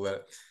people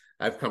that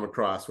I've come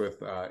across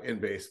with in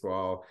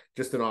baseball.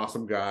 Just an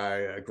awesome guy,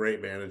 a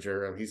great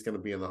manager, and he's going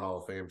to be in the Hall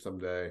of Fame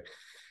someday.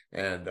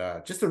 And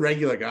just a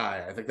regular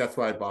guy. I think that's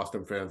why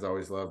Boston fans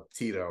always love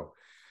Tito,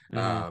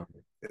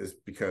 is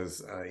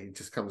because he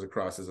just comes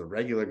across as a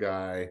regular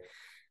guy,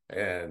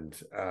 and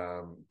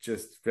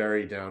just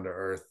very down to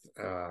earth.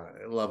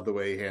 I love the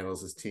way he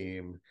handles his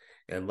team,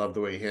 and love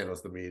the way he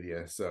handles the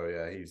media. So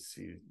yeah, he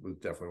was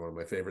definitely one of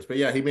my favorites. But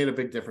yeah, he made a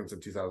big difference in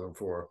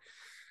 2004.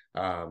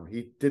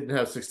 He didn't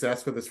have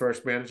success with his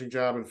first managing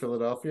job in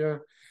Philadelphia,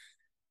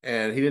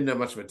 and he didn't have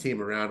much of a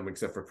team around him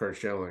except for Curt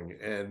Schilling.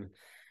 And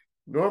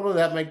normally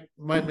that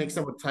might make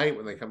someone tight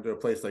when they come to a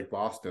place like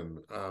Boston,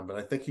 but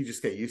I think you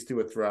just get used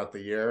to it throughout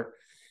the year.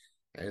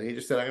 And he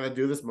just said, "I'm going to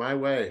do this my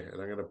way,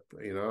 and I'm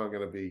going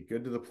to be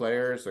good to the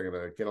players. I'm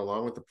going to get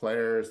along with the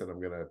players, and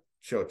I'm going to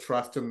show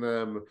trust in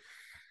them.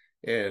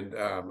 And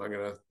I'm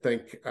going to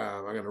think.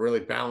 I'm going to really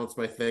balance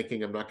my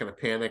thinking. I'm not going to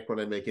panic when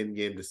I make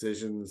in-game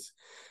decisions."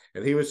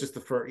 And he was just the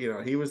first.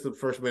 He was the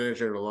first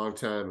manager in a long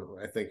time,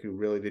 I think, who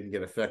really didn't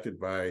get affected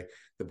by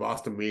the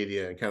Boston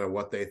media and kind of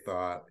what they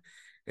thought.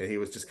 And he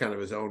was just kind of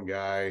his own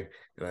guy.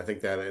 And I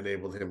think that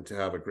enabled him to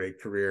have a great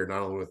career,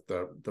 not only with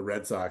the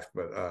Red Sox,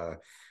 but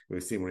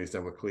we've seen what he's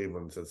done with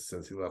Cleveland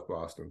since he left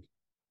Boston.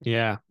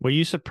 Yeah. Were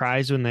you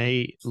surprised when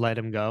they let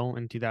him go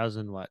in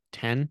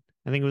 2010?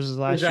 I think it was his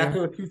last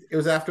year. It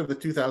was after the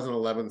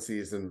 2011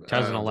 season.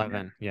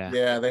 2011, yeah.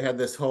 Yeah, they had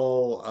this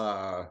whole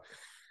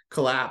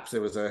collapse.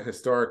 It was a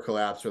historic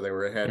collapse where they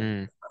were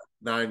ahead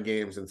 9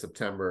 games in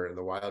September in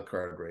the wild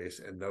card race,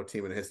 and no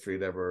team in history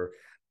had ever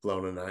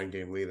blown a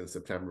 9-game lead in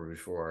September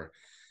before.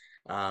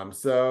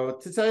 So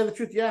to tell you the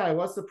truth, I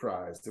was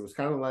surprised. It was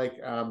kind of like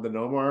the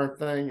Nomar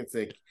thing. It's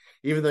like,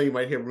 even though you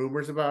might hear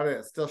rumors about it,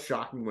 it's still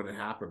shocking when it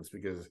happens,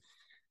 because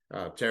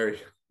Terry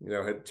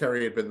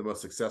had been the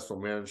most successful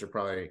manager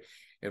probably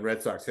in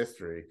Red Sox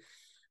history.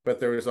 But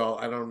there was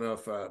I don't know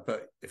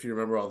but if you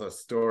remember all the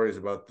stories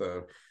about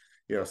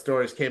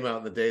stories came out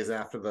in the days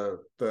after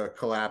the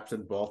collapse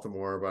in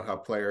Baltimore about how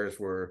players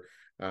were,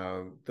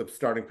 the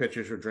starting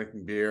pitchers were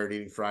drinking beer and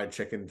eating fried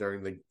chicken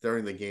during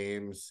the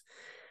games.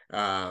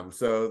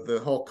 So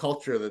the whole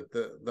culture of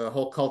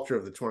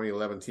the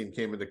 2011 team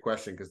came into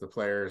question, because the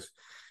players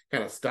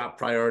kind of stopped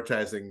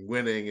prioritizing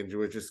winning and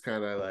were just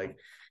kind of like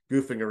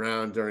goofing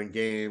around during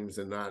games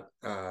and not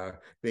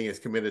being as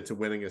committed to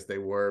winning as they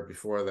were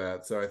before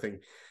that. So I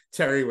think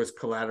Terry was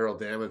collateral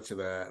damage to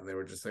that, and they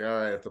were just like,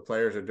 all right, if the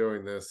players are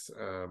doing this,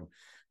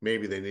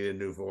 maybe they need a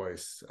new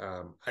voice.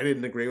 I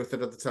didn't agree with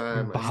it at the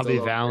time. I Bobby still don't agree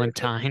with it.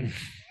 Valentine.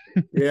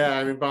 Yeah,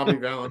 I mean Bobby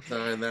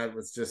Valentine. That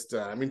was just.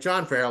 I mean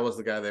John Farrell was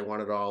the guy they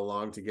wanted all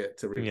along to get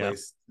to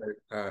replace.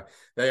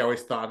 They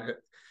always thought,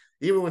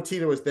 even when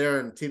Tito was there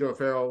and Tito and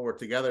Farrell were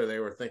together, they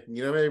were thinking,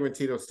 maybe when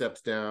Tito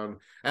steps down,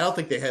 I don't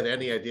think they had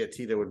any idea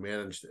Tito would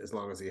manage as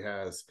long as he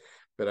has.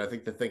 But I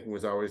think the thinking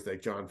was always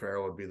that John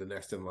Farrell would be the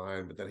next in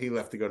line. But then he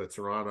left to go to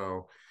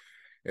Toronto,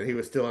 and he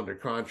was still under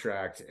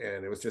contract.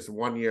 And it was just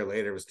 1 year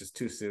later. It was just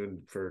too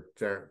soon for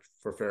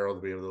Farrell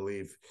to be able to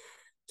leave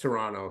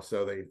Toronto.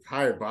 So they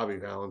hired Bobby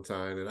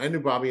Valentine. And I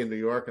knew Bobby in New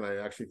York, and I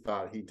actually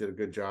thought he did a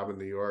good job in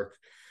New York.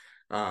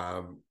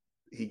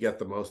 He got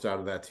the most out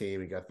of that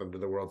team. He got them to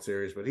the World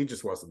Series, but he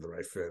just wasn't the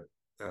right fit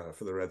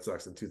for the Red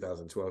Sox in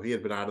 2012. He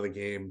had been out of the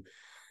game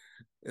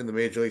in the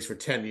major leagues for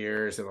 10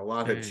 years, and a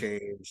lot had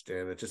changed,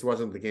 and it just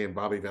wasn't the game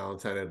Bobby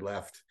Valentine had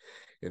left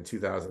in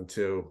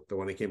 2002, the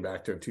one he came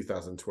back to in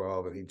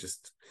 2012, and he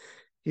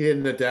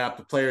didn't adapt.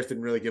 The players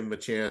didn't really give him a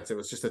chance. It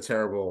was just a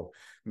terrible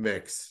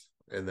mix.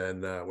 And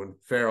then when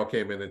Farrell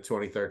came in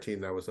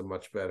 2013, that was a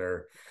much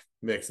better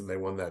mix, and they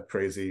won that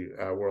crazy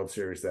World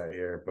Series that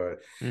year. But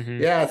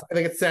yeah, I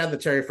think it's sad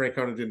that Terry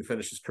Francona didn't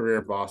finish his career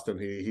in Boston.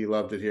 He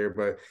loved it here,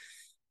 but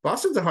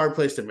Boston's a hard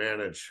place to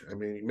manage. I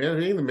mean,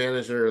 being the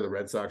manager of the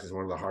Red Sox is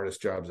one of the hardest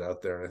jobs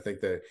out there. And I think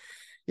that,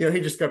 he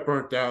just got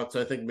burnt out.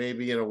 So I think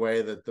maybe in a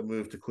way that the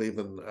move to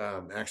Cleveland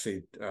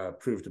actually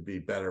proved to be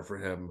better for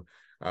him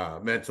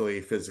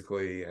mentally,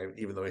 physically,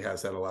 even though he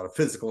has had a lot of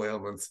physical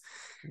ailments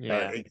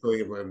in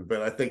Cleveland.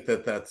 But I think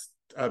that's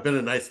been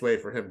a nice way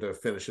for him to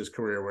finish his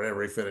career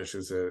wherever he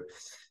finishes it,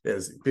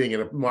 is being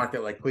in a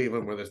market like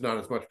Cleveland where there's not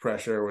as much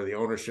pressure, where the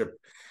ownership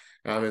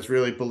has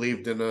really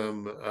believed in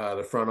him,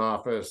 the front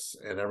office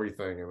and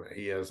everything. And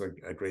he has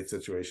a great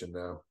situation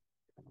now.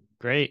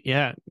 Great.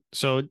 Yeah.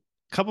 So a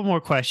couple more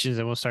questions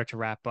and we'll start to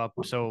wrap up.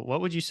 So what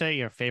would you say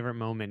your favorite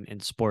moment in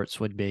sports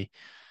would be?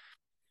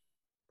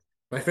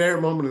 My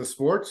favorite moment in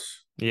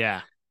sports?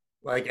 Yeah.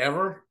 Like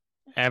ever?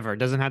 Ever. It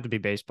doesn't have to be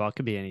baseball. It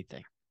could be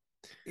anything.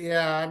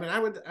 Yeah. I mean,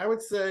 I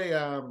would say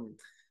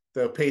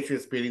the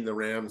Patriots beating the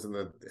Rams in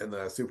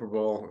the Super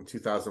Bowl in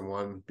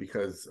 2001,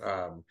 because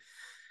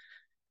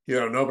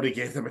nobody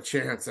gave them a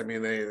chance. I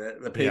mean,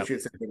 the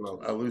Patriots have been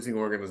a losing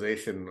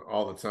organization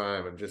all the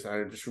time. And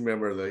I just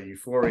remember the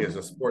euphoria as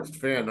a sports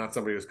fan, not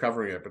somebody who's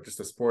covering it, but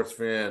just a sports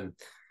fan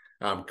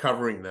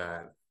covering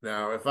that.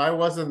 Now, if I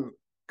wasn't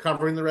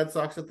covering the Red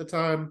Sox at the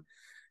time,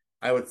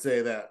 I would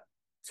say that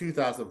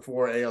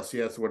 2004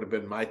 ALCS would have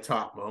been my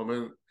top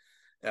moment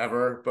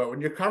ever. But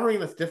when you're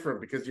covering, it's different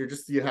because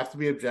you have to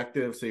be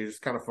objective. So you're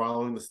just kind of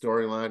following the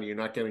storyline. You're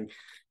not getting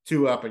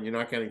too up and you're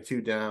not getting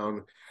too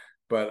down.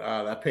 But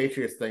that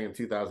Patriots thing in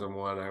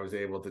 2001, I was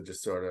able to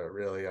just sort of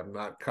really, I'm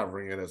not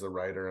covering it as a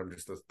writer. I'm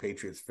just a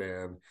Patriots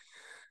fan.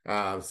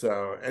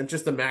 And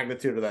just the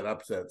magnitude of that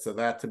upset. So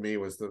that to me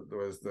was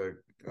the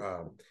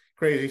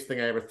craziest thing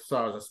I ever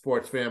saw as a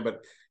sports fan.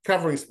 But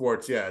covering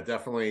sports, yeah,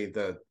 definitely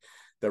the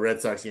Red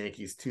Sox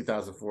Yankees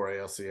 2004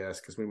 ALCS,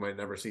 because we might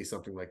never see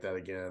something like that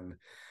again.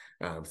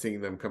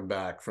 Seeing them come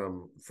back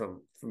from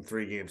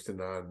 3 games to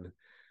none,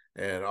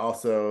 and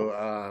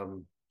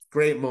also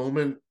great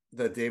moment.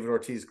 The David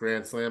Ortiz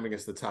grand slam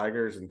against the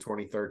Tigers in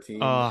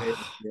 2013. I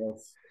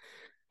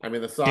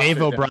mean, the Sox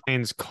Dave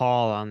O'Brien's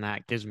call on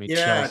that gives me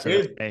chills.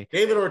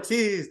 David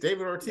Ortiz.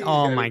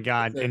 Oh my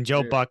God. And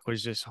Joe Buck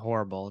was just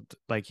horrible,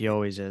 like he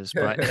always is.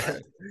 But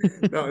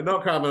no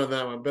comment on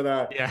that one.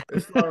 But yeah,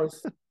 as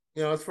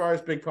far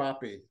as Big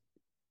Papi,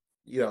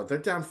 they're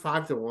down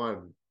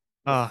 5-1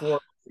 before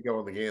to go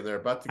in the game. They're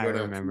about to go down.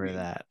 I remember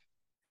that.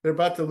 They're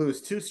about to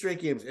lose 2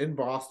 straight games in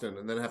Boston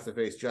and then have to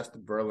face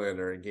Justin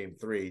Verlander in game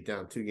 3,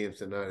 down 2 games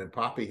to none. And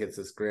Papi hits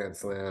this grand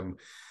slam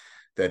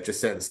that just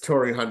sends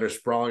Torrey Hunter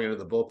sprawling into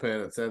the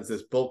bullpen. It sends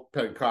this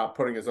bullpen cop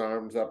putting his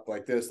arms up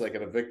like this, like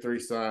in a victory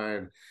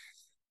sign.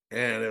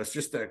 And it was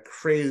just a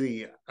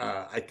crazy,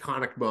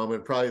 iconic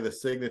moment, probably the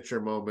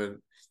signature moment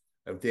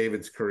of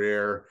David's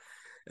career.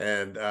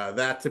 And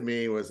that to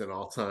me was an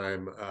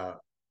all-time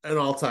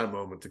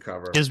moment to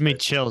cover. Gives me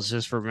chills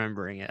just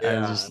remembering it. Yeah,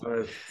 it was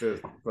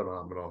just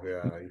phenomenal.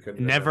 Yeah, you could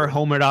never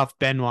homered off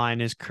Benoit in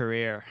his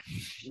career.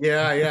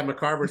 Yeah.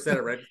 McCarver said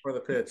it right before the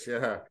pitch.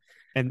 Yeah,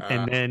 and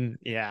then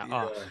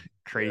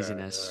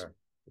craziness.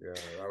 Yeah,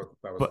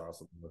 that was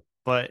awesome.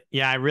 But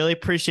yeah, I really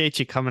appreciate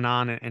you coming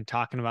on and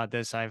talking about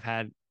this. I've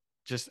had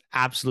just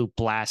absolute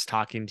blast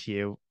talking to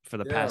you for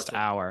the past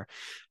hour.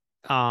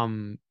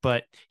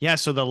 But yeah,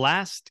 so the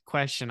last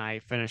question I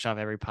finish off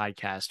every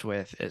podcast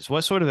with is,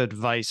 what sort of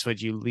advice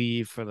would you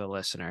leave for the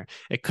listener?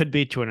 It could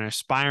be to an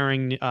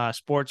aspiring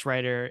sports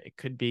writer. It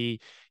could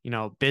be,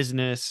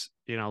 business,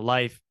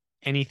 life,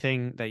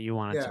 anything that you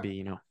want it to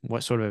be,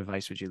 what sort of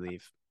advice would you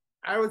leave?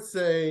 I would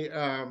say,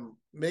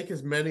 make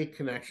as many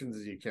connections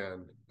as you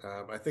can.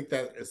 I think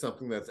that is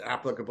something that's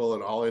applicable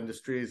in all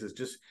industries, is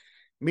just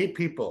meet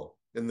people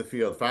in the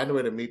field, find a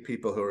way to meet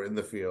people who are in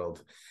the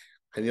field.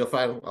 And you'll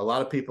find a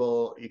lot of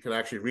people you can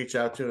actually reach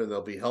out to, and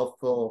they'll be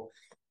helpful.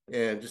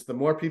 And just the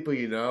more people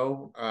you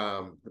know,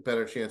 the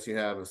better chance you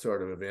have of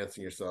sort of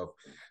advancing yourself,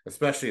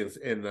 especially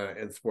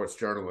in sports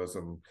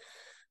journalism.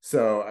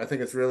 So I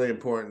think it's really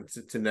important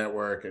to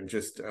network and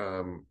just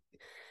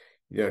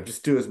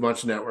just do as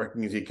much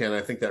networking as you can.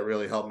 I think that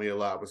really helped me a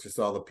lot with just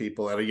all the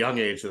people at a young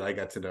age that I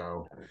got to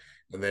know,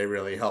 and they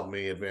really helped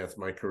me advance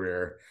my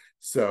career.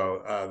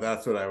 So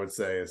that's what I would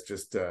say is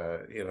just,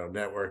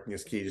 networking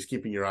is key, just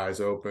keeping your eyes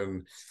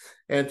open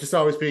and just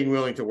always being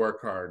willing to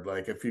work hard.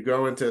 Like if you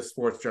go into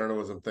sports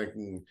journalism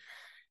thinking,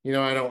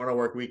 I don't want to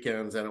work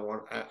weekends. I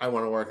want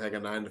to work like a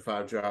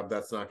 9-to-5 job.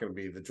 That's not going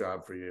to be the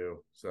job for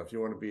you. So if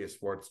you want to be a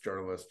sports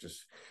journalist,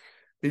 just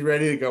be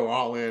ready to go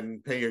all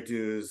in, pay your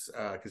dues,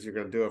 because you're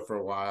going to do it for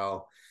a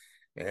while,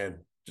 and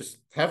just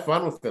have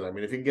fun with it. I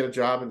mean, if you can get a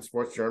job in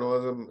sports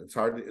journalism, it's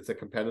hard. It's a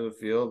competitive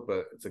field,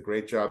 but it's a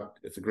great job.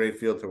 It's a great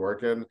field to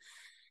work in.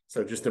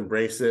 So just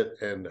embrace it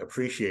and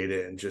appreciate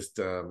it, and just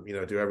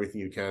do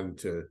everything you can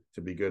to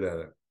be good at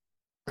it.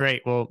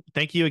 Great. Well,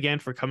 thank you again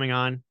for coming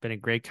on. Been a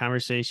great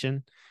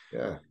conversation.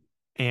 Yeah.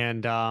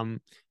 And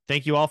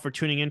thank you all for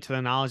tuning into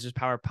the Knowledge is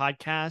Power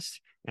podcast.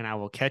 And I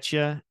will catch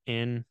you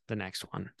in the next one.